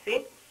অ্যাপ্লাই করছি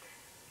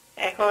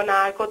এখন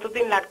আর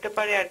কতদিন লাগতে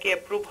পারে আর কি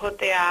অ্যাপ্রুভ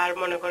হতে, আর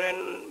মনে করেন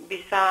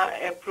ভিসা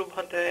অ্যাপ্রুভ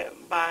হতে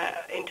বা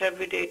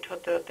ইন্টারভিউ ডেট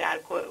হতে হতে আর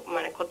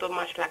মানে কত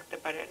মাস লাগতে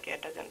পারে আর কি,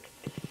 এটা জানতে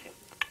চাইছি।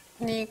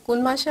 কোন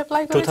মাসে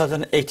অ্যাপ্লাই করেছেন?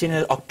 2018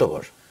 এর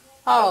অক্টোবর।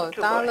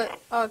 তাহলে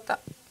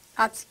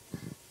আচ্ছা,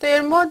 তো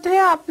এর মধ্যে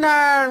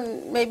আপনার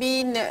মেবি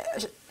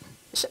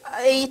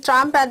এই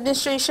ট্রাম্প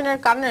অ্যাডমিনিস্ট্রেশনের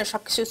কারণে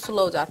সবকিছু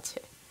স্লো যাচ্ছে।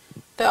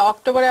 তো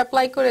অক্টোবরে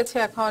অ্যাপ্লাই করেছে,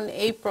 এখন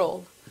এপ্রিল,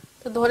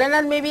 তো ধরে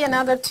নেন মেবি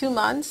another 2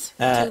 months,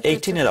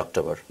 18 এর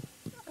অক্টোবর,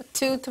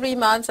 2-3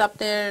 months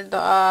আপনার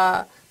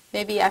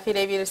মেবি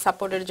অ্যাফিডেভিট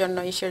সাপোর্টের জন্য,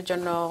 ইস্যুর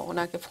জন্য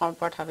ওনাকে ফর্ম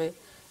পাঠাবে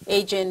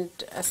এজেন্ট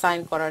সাইন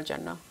করার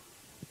জন্য।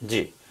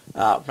 জি,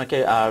 আপনাকে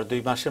আর 2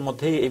 মাসের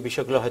মধ্যেই এই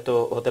বিষয়গুলো হয়তো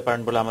হতে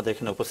পারেন বলে আমাদের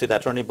এখানে উপস্থিত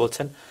অ্যাটর্নি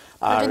বলছেন।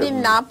 আর যদি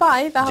না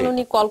পায় তাহলে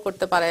উনি কল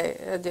করতে পারে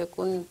যে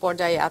কোন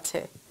পর্যায়ে আছে,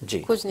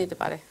 খোঁজ নিতে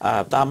পারে।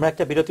 তো আমরা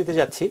একটা বিরতিতে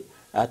যাচ্ছি,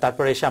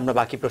 তারপরে এসে আমরা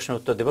বাকি প্রশ্নের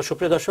উত্তর দেব।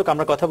 সুপ্রিয় দর্শক,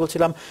 আমরা কথা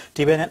বলছিলাম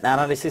টিবিএন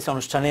অ্যানালিসিস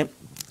অনুষ্ঠানে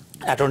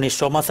অ্যাটর্নি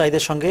সোমা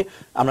সাইদের সঙ্গে।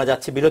 আমরা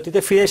যাচ্ছি বিরতিতে,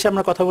 ফিরে এসে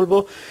আমরা কথা বলবো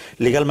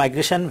legal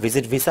migration,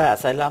 visit visa,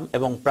 asylum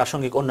এবং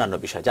প্রাসঙ্গিক অন্যান্য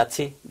বিষয়।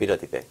 যাচ্ছি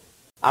বিরতিতে।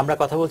 আমরা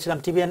কথা বলছিলাম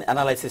টিবিএন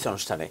অ্যানালাইসিস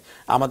অনুষ্ঠানে।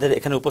 আমাদের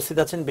এখানে উপস্থিত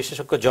আছেন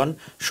বিশেষজ্ঞ জন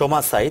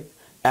Soma Saeed,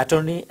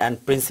 attorney and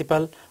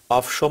principal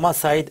of Soma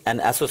Saeed and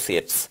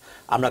associates.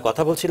 আমরা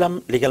কথা বলছিলাম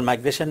legal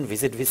migration,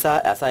 visit visa,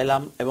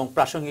 asylum এবং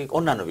প্রাসঙ্গিক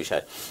অন্যান্য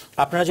বিষয়।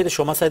 আপনারা যদি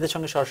সোমা সাইদের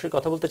সঙ্গে সরাসরি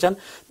কথা বলতে চান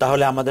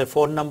তাহলে আমাদের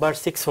ফোন নাম্বার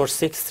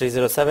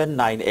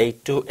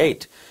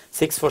 6463079828,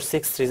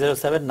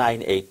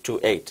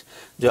 6463079828।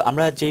 যে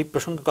আমরা যেই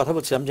প্রসঙ্গে কথা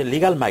বলছিলাম যে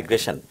লিগ্যাল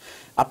মাইগ্রেশন,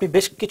 আপনি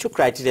বেশ কিছু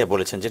ক্রাইটেরিয়া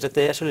বলেছেন যেটাতে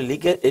আসলে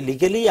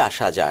লিগ্যালি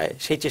আসা যায়,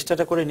 সেই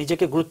চেষ্টাটা করে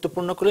নিজেকে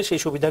গুরুত্বপূর্ণ করে সেই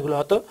সুবিধাগুলো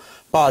হয়তো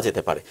পাওয়া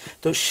যেতে পারে।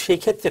 তো সেই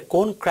ক্ষেত্রে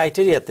কোন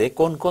ক্রাইটেরিয়াতে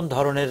কোন কোন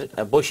ধরনের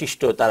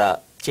বৈশিষ্ট্য তারা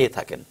চেয়ে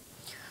থাকেন?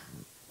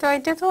 তো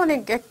এটা তো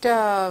অনেক একটা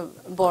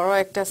বড়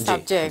একটা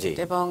সাবজেক্ট,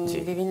 এবং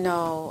বিভিন্ন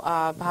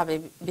ভাবে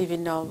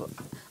বিভিন্ন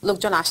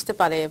লোকজন আসতে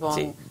পারে এবং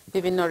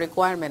বিভিন্ন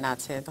রিকোয়ারমেন্ট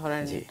আছে।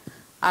 ধরেন,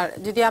 আর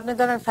যদি আপনি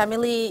ধরেন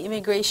ফ্যামিলি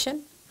ইমিগ্রেশন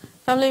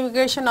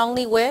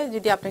অনলি ওয়ে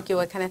যদি আপনার কেউ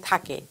এখানে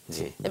থাকে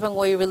এবং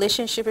ওই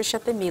রিলেশনশিপের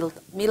সাথে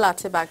মিল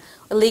আছে বা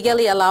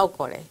লিগ্যালি অ্যালাউ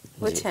করে,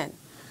 বুঝছেন।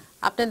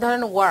 আপনি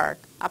ধরেন ওয়ার্ক,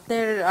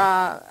 আপনার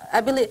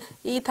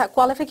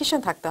কোয়ালিফিকেশন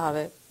থাকতে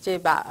হবে যে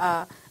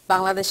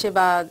বাংলাদেশে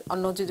বা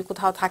অন্য যদি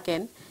কোথাও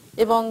থাকেন,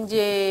 এবং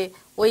যে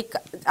ওই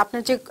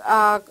আপনার যে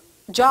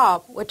জব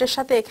ওইটার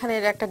সাথে এখানে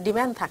একটা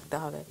ডিমান্ড থাকতে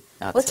হবে,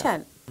 বুঝছেন।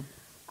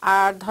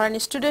 আর ধরেন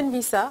স্টুডেন্ট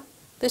ভিসা,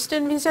 তো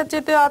স্টুডেন্ট ভিসা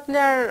যেতে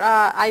আপনার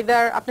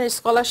আইদার আপনার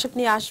স্কলারশিপ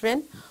নিয়ে আসবেন,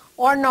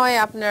 ওর নয়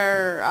আপনার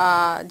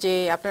যে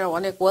আপনার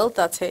অনেক ওয়েলথ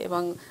আছে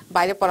এবং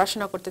বাইরে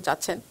পড়াশোনা করতে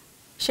চাচ্ছেন,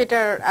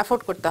 সেটার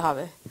এফোর্ড করতে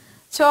হবে।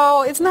 So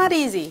it's not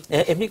easy.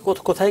 এমনি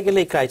কোথায় গেলে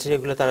এই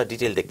ক্রাইটেরিয়াগুলো তারা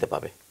ডিটেইল দেখতে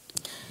পাবে?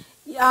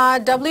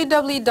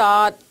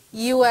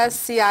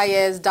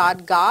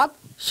 www.uscis.gov,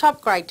 সব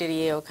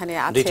ক্রাইটেরিয়া ওখানে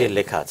আছে, ডিটেইল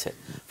লেখা আছে।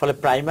 ফলে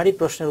প্রাইমারি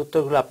প্রশ্নের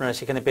উত্তরগুলো আপনারা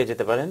সেখানে পেয়ে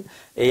যেতে পারেন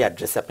এই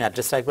অ্যাড্রেসে। আপনি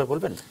অ্যাড্রেসটা একবার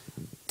বলবেন?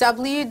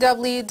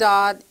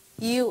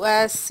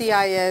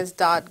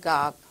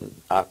 www.uscis.gov।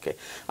 ওকে,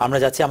 আমরা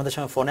যাচ্ছি। আমাদের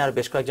সঙ্গে ফোনে আর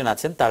বেশ কয়েকজন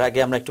আছেন। তার আগে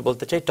আমরা একটু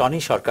বলতে চাই, টনি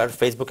সরকার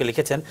ফেসবুকে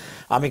লিখেছেন,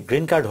 আমি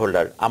গ্রিন কার্ড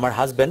হোল্ডার।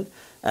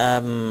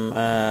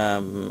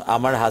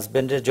 আমার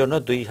হাজবেন্ডের জন্য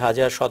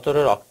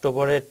 2017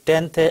 অক্টোবরের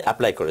 10th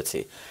অ্যাপ্লাই করেছি।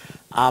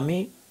 আমি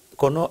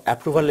কোনো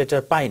অ্যাপ্রুভাল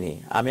লেটার পাইনি।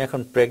 আমি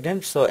এখন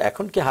প্রেগনেন্ট, সো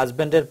এখন কি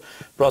হাজবেন্ডের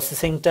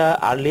প্রসেসিংটা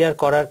আর্লিয়ার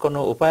করার কোনো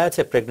উপায়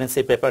আছে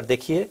প্রেগন্যান্সি পেপার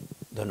দেখিয়ে?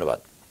 ধন্যবাদ।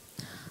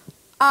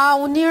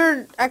 উনি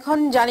এখন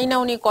জানি না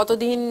উনি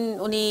কতদিন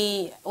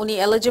উনি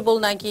এলিজিবল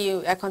নাকি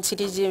এখন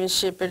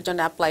সিটিজেনশিপের জন্য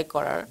অ্যাপ্লাই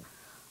করার।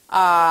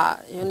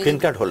 গ্রিন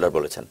কার্ড হোল্ডার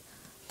বলেছেন,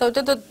 তো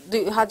এটা তো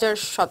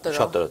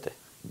 2017-তে,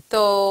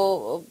 তো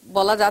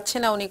বলা যাচ্ছে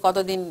না উনি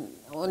কতদিন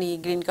উনি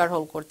গ্রিন কার্ড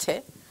হোল্ড করছে।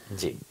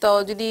 তো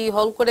যদি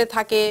হোল্ড করে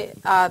থাকে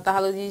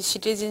তাহলে যদি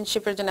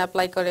সিটিজেনশিপের জন্য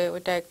অ্যাপ্লাই করে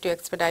ওইটা একটু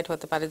এক্সপেডাইট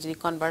হতে পারে যদি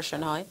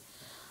কনভার্সন হয়।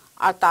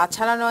 আর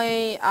তাছাড়া নয়,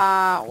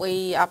 ওই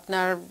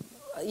আপনার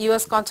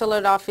ইউএস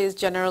কনসুলেট অফিস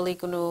জেনারেলি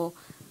কোনো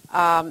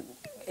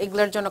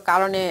এগুলোর জন্য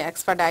কারণে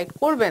এক্সপেডাইট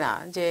করবে না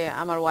যে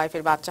আমার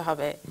ওয়াইফের বাচ্চা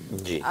হবে।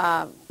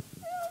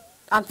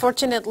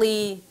 Unfortunately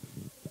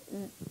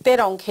they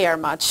don't care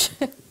much.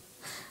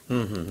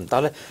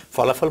 তাহলে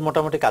ফলাফল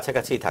মোটামুটি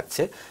কাছাকাছি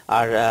থাকছে।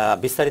 আর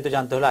বিস্তারিত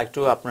জানতে হলে একটু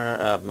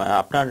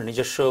আপনার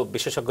নিজস্ব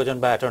বিশেষজ্ঞজন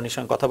বা অ্যাটর্নির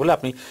সঙ্গে কথা বলে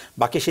আপনি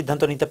বাকি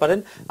সিদ্ধান্ত নিতে পারেন।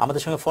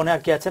 আমাদের সঙ্গে ফোনে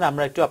আর কি আছেন,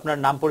 আমরা একটু আপনার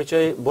নাম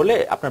পরিচয় বলে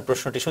আপনার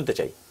প্রশ্নটি শুনতে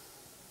চাই।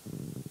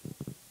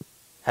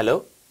 হ্যালো,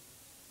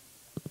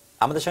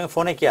 আমাদের সঙ্গে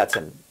ফোনে কে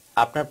আছেন?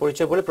 আপনার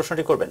পরিচয় বলে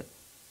প্রশ্নটি করবেন।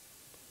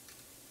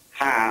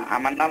 হ্যাঁ,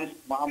 আমার নাম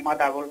মোহাম্মদ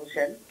আবুল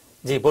হোসেন।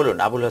 জি বলুন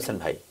আবুল হোসেন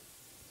ভাই।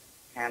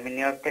 হ্যাঁ, আমি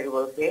নিউ ইয়র্ক থেকে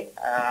বলছি।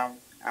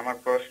 আমার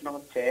প্রশ্ন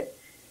হচ্ছে,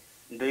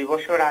 2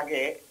 বছর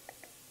আগে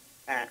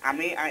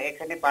আমি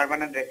এখানে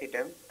পার্মানেন্ট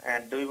রেসিডেন্ট।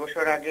 2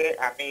 বছর আগে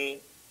আমি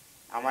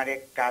আমার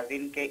এক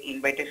কাজিনকে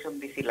ইনভাইটেশন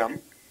দিছিলাম।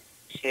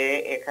 সে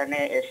এখানে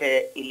এসে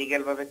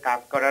ইলিগাল ভাবে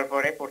কাজ করার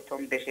পরে প্রথম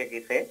দেশে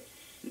গেছে।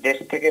 দেশ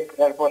থেকে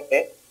ফেরার পরে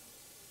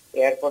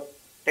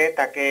এয়ারপোর্টে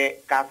তাকে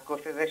কাজ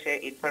করতে যে সে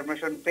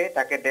ইনফরমেশন পেয়ে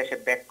তাকে দেশে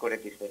ব্যাক করে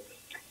দিছে,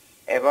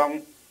 এবং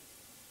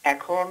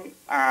এখন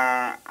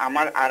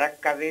আমার আরেক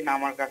কাজিন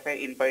আমার কাছে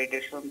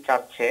ইনভাইটেশন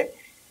চাচ্ছে,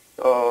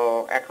 তো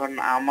এখন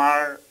আমার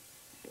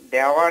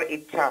দেওয়ার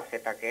ইচ্ছা আছে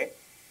তাকে।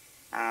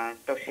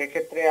 তো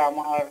সেক্ষেত্রে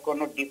আমার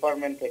কোনো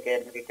ডিপার্টমেন্ট থেকে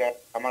আমেরিকার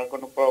আমার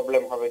কোনো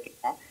প্রবলেম হবে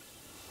কিনা,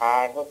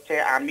 আর হচ্ছে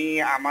আমি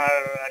আমার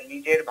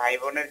নিজের ভাই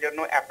বোনের জন্য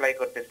অ্যাপ্লাই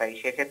করতে চাই,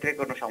 সেক্ষেত্রে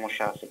কোনো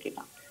সমস্যা আছে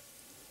কিনা?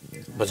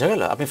 বোঝা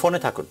গেল, আপনি ফোনে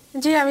থাকুন।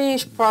 জি, আমি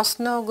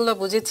প্রশ্নগুলো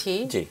বুঝেছি।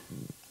 জি,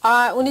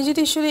 উনি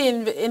যদি শুধু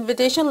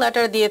ইনভিটেশন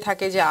লেটার দিয়ে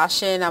থাকে যে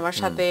আসেন আমার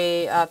সাথে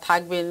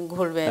থাকবেন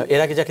ঘুরবেন,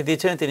 এর আগে যাকে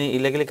দিয়েছিলেন তিনি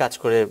ইলিগালি কাজ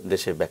করে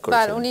দেশে ব্যাক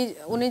করেছেন,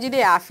 উনি যদি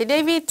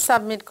অ্যাফিডেভিট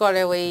সাবমিট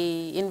করে ওই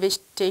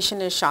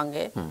ইনভিটেশনের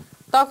সঙ্গে,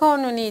 তখন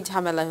উনি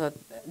ঝামেলা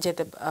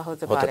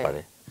হতে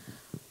পারে।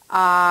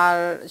 আর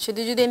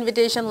শুধু যদি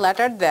ইনভিটেশন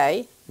লেটার দেয়,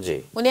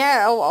 উনি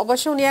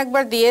অবশ্য উনি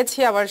একবার দিয়েছে,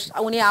 আবার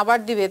উনি আবার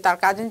দিবে, তার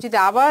কাজিন যদি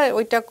আবার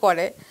ওইটা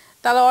করে,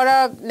 তাহলে ওরা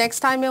নেক্সট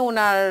টাইমে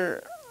ওনার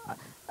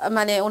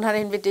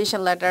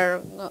ইনভিটেশন লেটার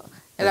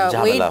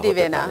ওয়েট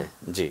দিবে না।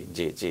 জি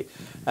জি জি,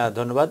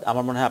 ধন্যবাদ।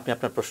 আমার মনে হয় আপনি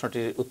আপনার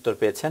প্রশ্নটির উত্তর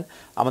পেয়েছেন।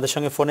 আমাদের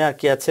সঙ্গে ফোনে আর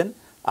কি আছেন?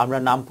 আমরা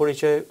নাম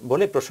পরিচয়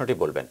বলে প্রশ্নটি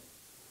বলবেন।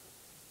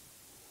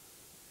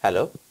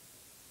 হ্যালো,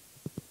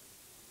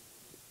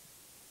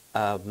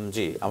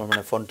 জি, আমার মনে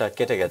হয় ফোনটা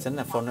কেটে গেছেন।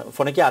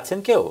 ফোনে কি আছেন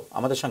কেউ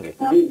আমাদের সঙ্গে?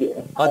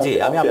 জি,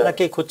 আমি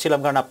আপনাকে খুঁজছিলাম,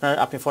 কারণ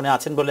আপনি ফোনে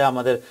আছেন বলে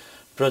আমাদের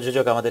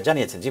প্রযোজক আমাদের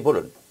জানিয়েছেন। জি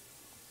বলুন।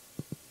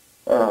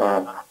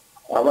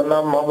 আমার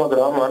নাম মোহাম্মদ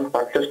রহমান,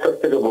 পার্কচেস্টার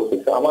থেকে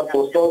বলতেছি। আমার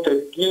প্রশ্ন হচ্ছে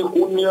কি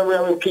কোন নিয়মে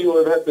আমি ফি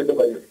ওয়েভার পেতে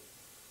পারি?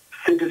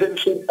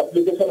 সিটিজেনশিপ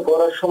অ্যাপ্লিকেশন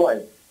করার সময়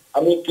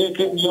আমি কি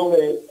কি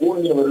নিয়মে, কোন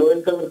নিয়মে, লো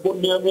ইনকামের কোন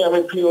নিয়মে আমি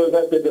ফি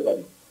ওয়েভার পেতে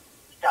পারি?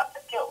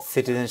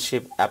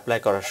 সিটিজেনশিপ অ্যাপ্লাই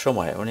করার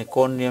সময় উনি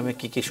কোন নিয়মে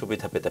কি কি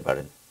সুবিধা পেতে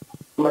পারেন?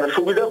 মানে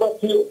সুবিধা বা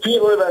ফি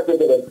ওয়েভার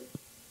পেতে পারেন?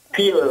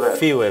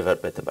 ফি ওয়েভার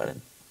পেতে পারেন,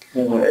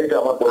 এইটা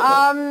আমার প্রশ্ন।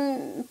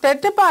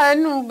 পেতে পারেন,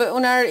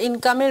 ওনার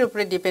ইনকামের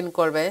উপরে ডিপেন্ড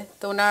করবে।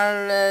 তো ওনার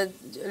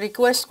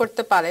রিকোয়েস্ট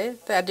করতে পারে,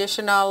 তো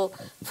অ্যাডিশনাল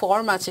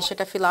ফর্ম আছে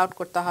সেটা ফিল আউট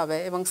করতে হবে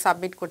এবং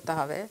সাবমিট করতে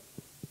হবে।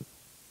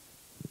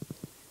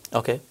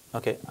 ওকে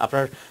ওকে,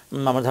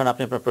 আমার ধারণা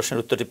আপনি আপনার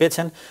প্রশ্নের উত্তরটি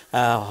পেয়েছেন।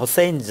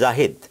 হোসেন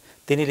জাহিদ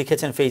তিনি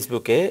লিখেছেন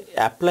ফেসবুকে,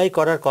 অ্যাপ্লাই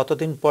করার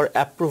কতদিন পর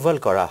অ্যাপ্রুভাল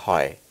করা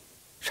হয়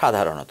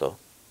সাধারণত?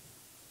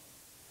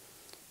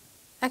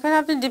 এখন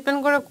আপনি ডিপেন্ড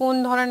করে কোন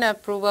ধরনের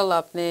অ্যাপ্রুভাল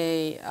আপনি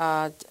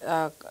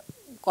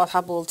কথা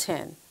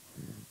বলছেন।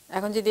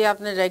 এখন যদি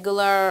আপনি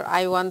রেগুলার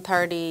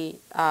I-130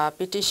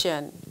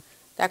 পিটিশন,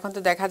 এখন তো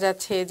দেখা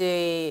যাচ্ছে যে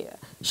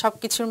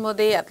সবকিছুর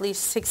মধ্যে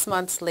অ্যাটলিস্ট 6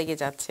 মান্থস লেগে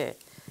যাচ্ছে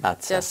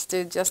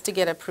just to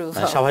get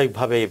approval।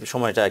 স্বাভাবিকভাবে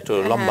সময়টা একটু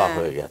লম্বা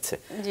হয়ে গেছে।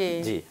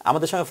 জি,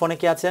 আমাদের সঙ্গে ফোনে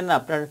কি আছেন?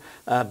 আপনার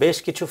বেশ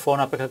কিছু ফোন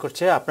অপেক্ষা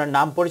করছে। আপনার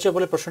নাম পরিচয়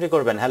বলে প্রশ্নটি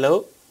করবেন। হ্যালো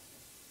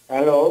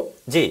হ্যালো,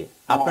 জি,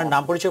 আপনার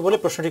নাম পরিচয় বলে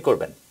প্রশ্নটি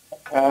করবেন।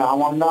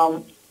 আমার নাম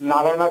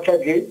নারায়ণ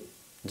আচার্য।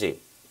 জি,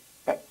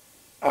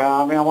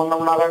 আমার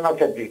নাম নারায়ণ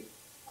আচার্য,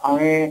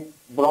 আমি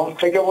ব্রঞ্জ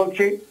থেকে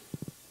বলছি।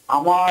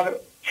 আমার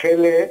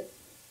ছেলে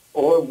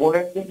ওর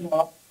বোনের জন্য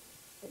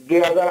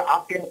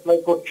 2008 অ্যাপ্লাই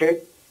করছে,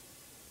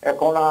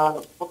 এখন আর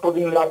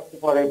কতদিন লাগতে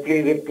পারে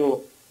প্লিজ একটু?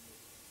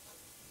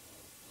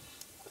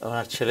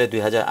 ওনার ছেলে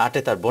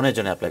 2008-এ তার বোনের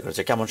জন্য অ্যাপ্লাই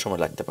করেছে, কেমন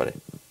সময় লাগতে পারে?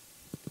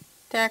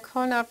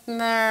 এখন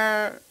আপনার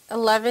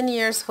 11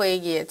 ইয়ার্স হয়ে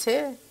গিয়েছে,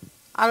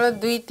 আরো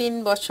 2-3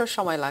 বছর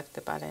সময় লাগতে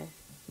পারে।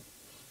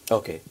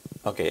 ওকে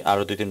ওকে,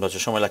 আরো 2-3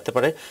 বছর সময় লাগতে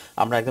পারে।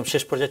 আমরা একদম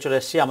শেষ পর্যায়ে চলে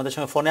এসেছি। আমাদের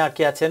সঙ্গে ফোনে আর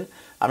কি আছেন?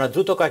 আমরা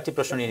দ্রুত কয়েকটি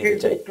প্রশ্ন নিয়ে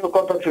নিতে চাই। একটু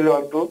কথা ছিল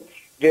একটু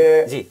যে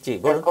জি জি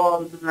বলুন।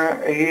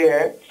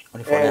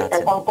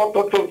 এখন কত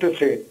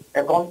চলতেছে?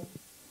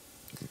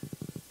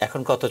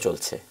 এখন কত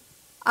চলছে?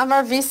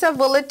 আমার ভিসা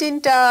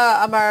বুলেটিনটা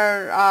আমার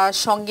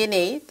সঙ্গে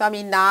নেই, তো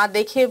আমি না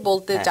দেখে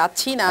বলতে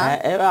চাচ্ছি না।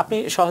 আপনি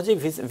সহজেই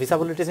ভিসা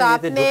বুলেটিনে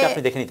ঢুকে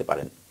আপনি দেখে নিতে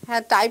পারেন।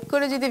 হ্যাঁ, টাইপ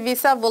করে যদি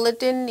ভিসা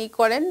বুলেটিন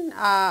করেন,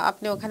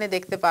 আপনি ওখানে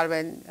দেখতে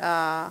পারবেন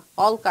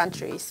অল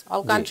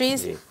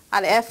কান্ট্রিজ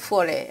আর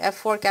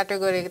F4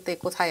 ক্যাটাগরিতে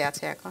কোথায়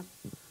আছে এখন।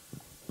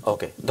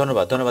 ওকে,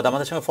 ধন্যবাদ ধন্যবাদ।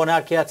 আমাদের সঙ্গে ফোনে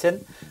আর কি আছেন?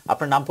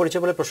 আপনার নাম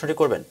পরিচয় বলে প্রশ্নটি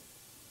করবেন।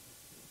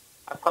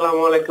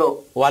 আসসালামু আলাইকুম।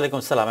 ওয়ালাইকুম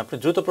আসসালাম। আপনি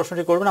দ্রুত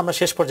প্রশ্নটি করবেন, আমরা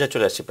শেষ পর্যায়ে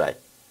চলে আসছি প্রায়।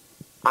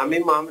 আমি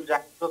মোহাম্মদ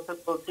জাকির হোসেন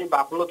বলছি,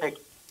 বাফলো থেকে।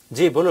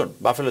 জি বলুন,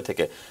 বাফলো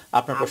থেকে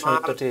আপনার প্রশ্নের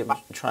উত্তরটি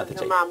শোনাতে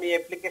চাই। আমি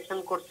অ্যাপ্লিকেশন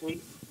করছি।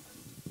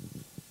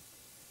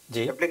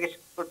 জি,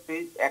 অ্যাপ্লিকেশন করছি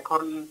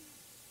এখন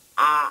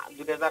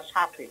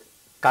 2007-এ।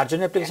 কার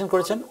জন্য অ্যাপ্লিকেশন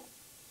করেছেন?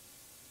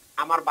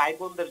 আমার ভাই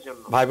বোনদের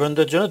জন্য। ভাই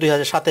বোনদের জন্য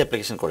 2007-এ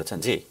অ্যাপ্লিকেশন করেছেন।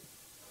 জি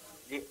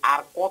জি,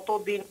 আর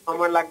কতদিন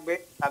সময় লাগবে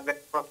তাদের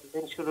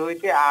প্রসেসিং শুরু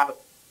হইতে? আর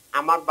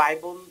আমার ভাই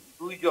বোন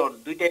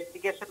দুইটা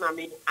অ্যাপ্লিকেশন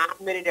আমি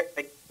আনমেরিড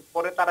অ্যাপ্লাই,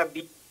 পরে তারা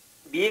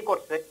বিয়ে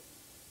করছে,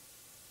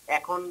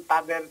 এখন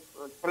তাদের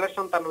ছেলে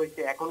সন্তান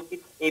হয়েছে, এখন কি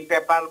এই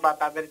পেপার বা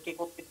তাদের কি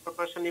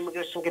কর্পোরেশন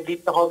ইমিগ্রেশনকে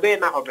দিতে হবে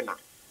না হবে না,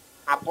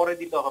 পরে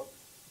দিতে হবে?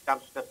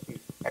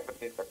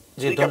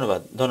 জি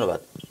ধন্যবাদ ধন্যবাদ।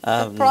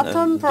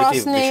 প্রথম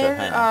প্রশ্নে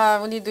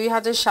উনি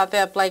 2007-এ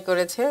অ্যাপ্লাই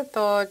করেছে,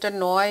 তো এটা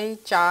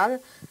 9/4,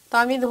 তো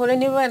আমি ধরে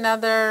নিব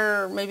another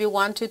maybe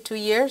 1 to 2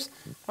 years।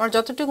 আমার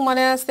যতটুকু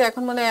মনে আছে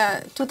এখন মনে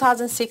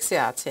 2006-এ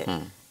আছে,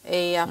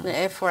 এই আপনার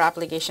F4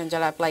 অ্যাপ্লিকেশন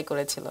যারা অ্যাপ্লাই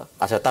করেছিল।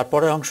 আচ্ছা,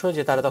 তারপরে অংশ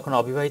যে তারা তখন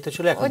অবিবাহিত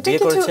ছিল, এখন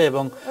বিয়ে করেছে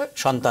এবং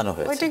সন্তানও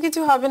হয়েছে। ওইটা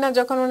কিছু হবে না,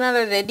 যখন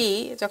ওনারা রেডি,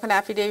 যখন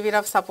অ্যাফিডেভিট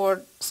অফ সাপোর্ট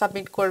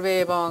সাবমিট করবে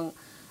এবং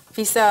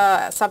ভিসা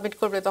সাবমিট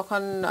করবে,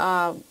 তখন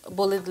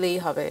বলে দিলেই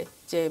হবে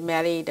যে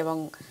ম্যারিড এবং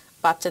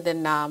বাচ্চাদের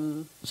নাম,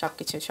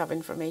 সবকিছু, সব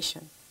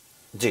ইনফরমেশন।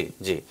 জি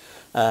জি,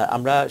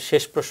 আমরা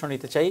শেষ প্রশ্ন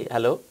নিতে চাই।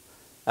 হ্যালো,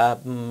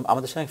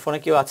 আমাদের সঙ্গে ফোনে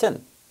কেউ আছেন?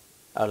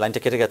 লাইনটা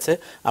কেটে গেছে।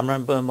 আমরা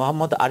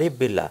মোহাম্মদ আরিফ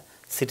বিল্লাহ,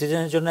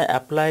 সিটিজেনের জন্য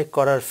অ্যাপ্লাই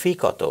করার ফি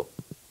কত?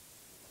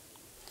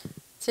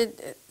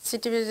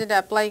 Citizen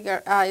apply,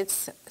 it's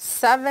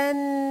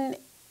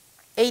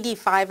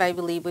 $785, I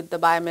believe, with the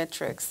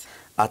biometrics.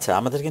 আচ্ছা,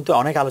 আমাদের কিন্তু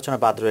অনেক আলোচনা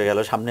বাদ রয়ে গেল।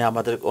 সামনে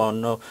আমাদের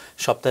অন্য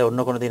সপ্তাহে অন্য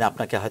কোনো দিন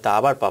আপনাকে হয়তো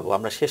আবার পাবো।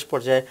 আমরা শেষ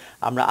পর্যায়ে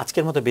আমরা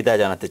আজকের মতো বিদায়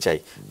জানাতে চাই।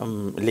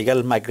 Legal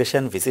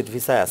migration, visit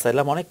visa,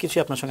 asylum, অনেক কিছু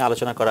আপনার সঙ্গে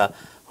আলোচনা করা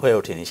হয়ে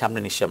ওঠেনি, সামনে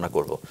নিশ্চয়ই আমরা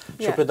করব।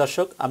 সুপ্রিয়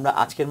দর্শক, আমরা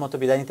আজকের মতো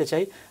বিদায় নিতে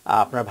চাই।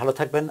 আপনারা ভালো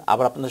থাকবেন।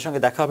 আবার আপনাদের সঙ্গে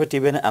দেখা হবে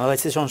টিবিএন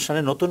অ্যানালাইসিস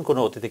অনুষ্ঠানে নতুন কোনো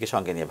অতিথিকে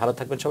সঙ্গে নিয়ে। ভালো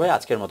থাকবেন সবাই,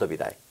 আজকের মতো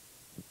বিদায়।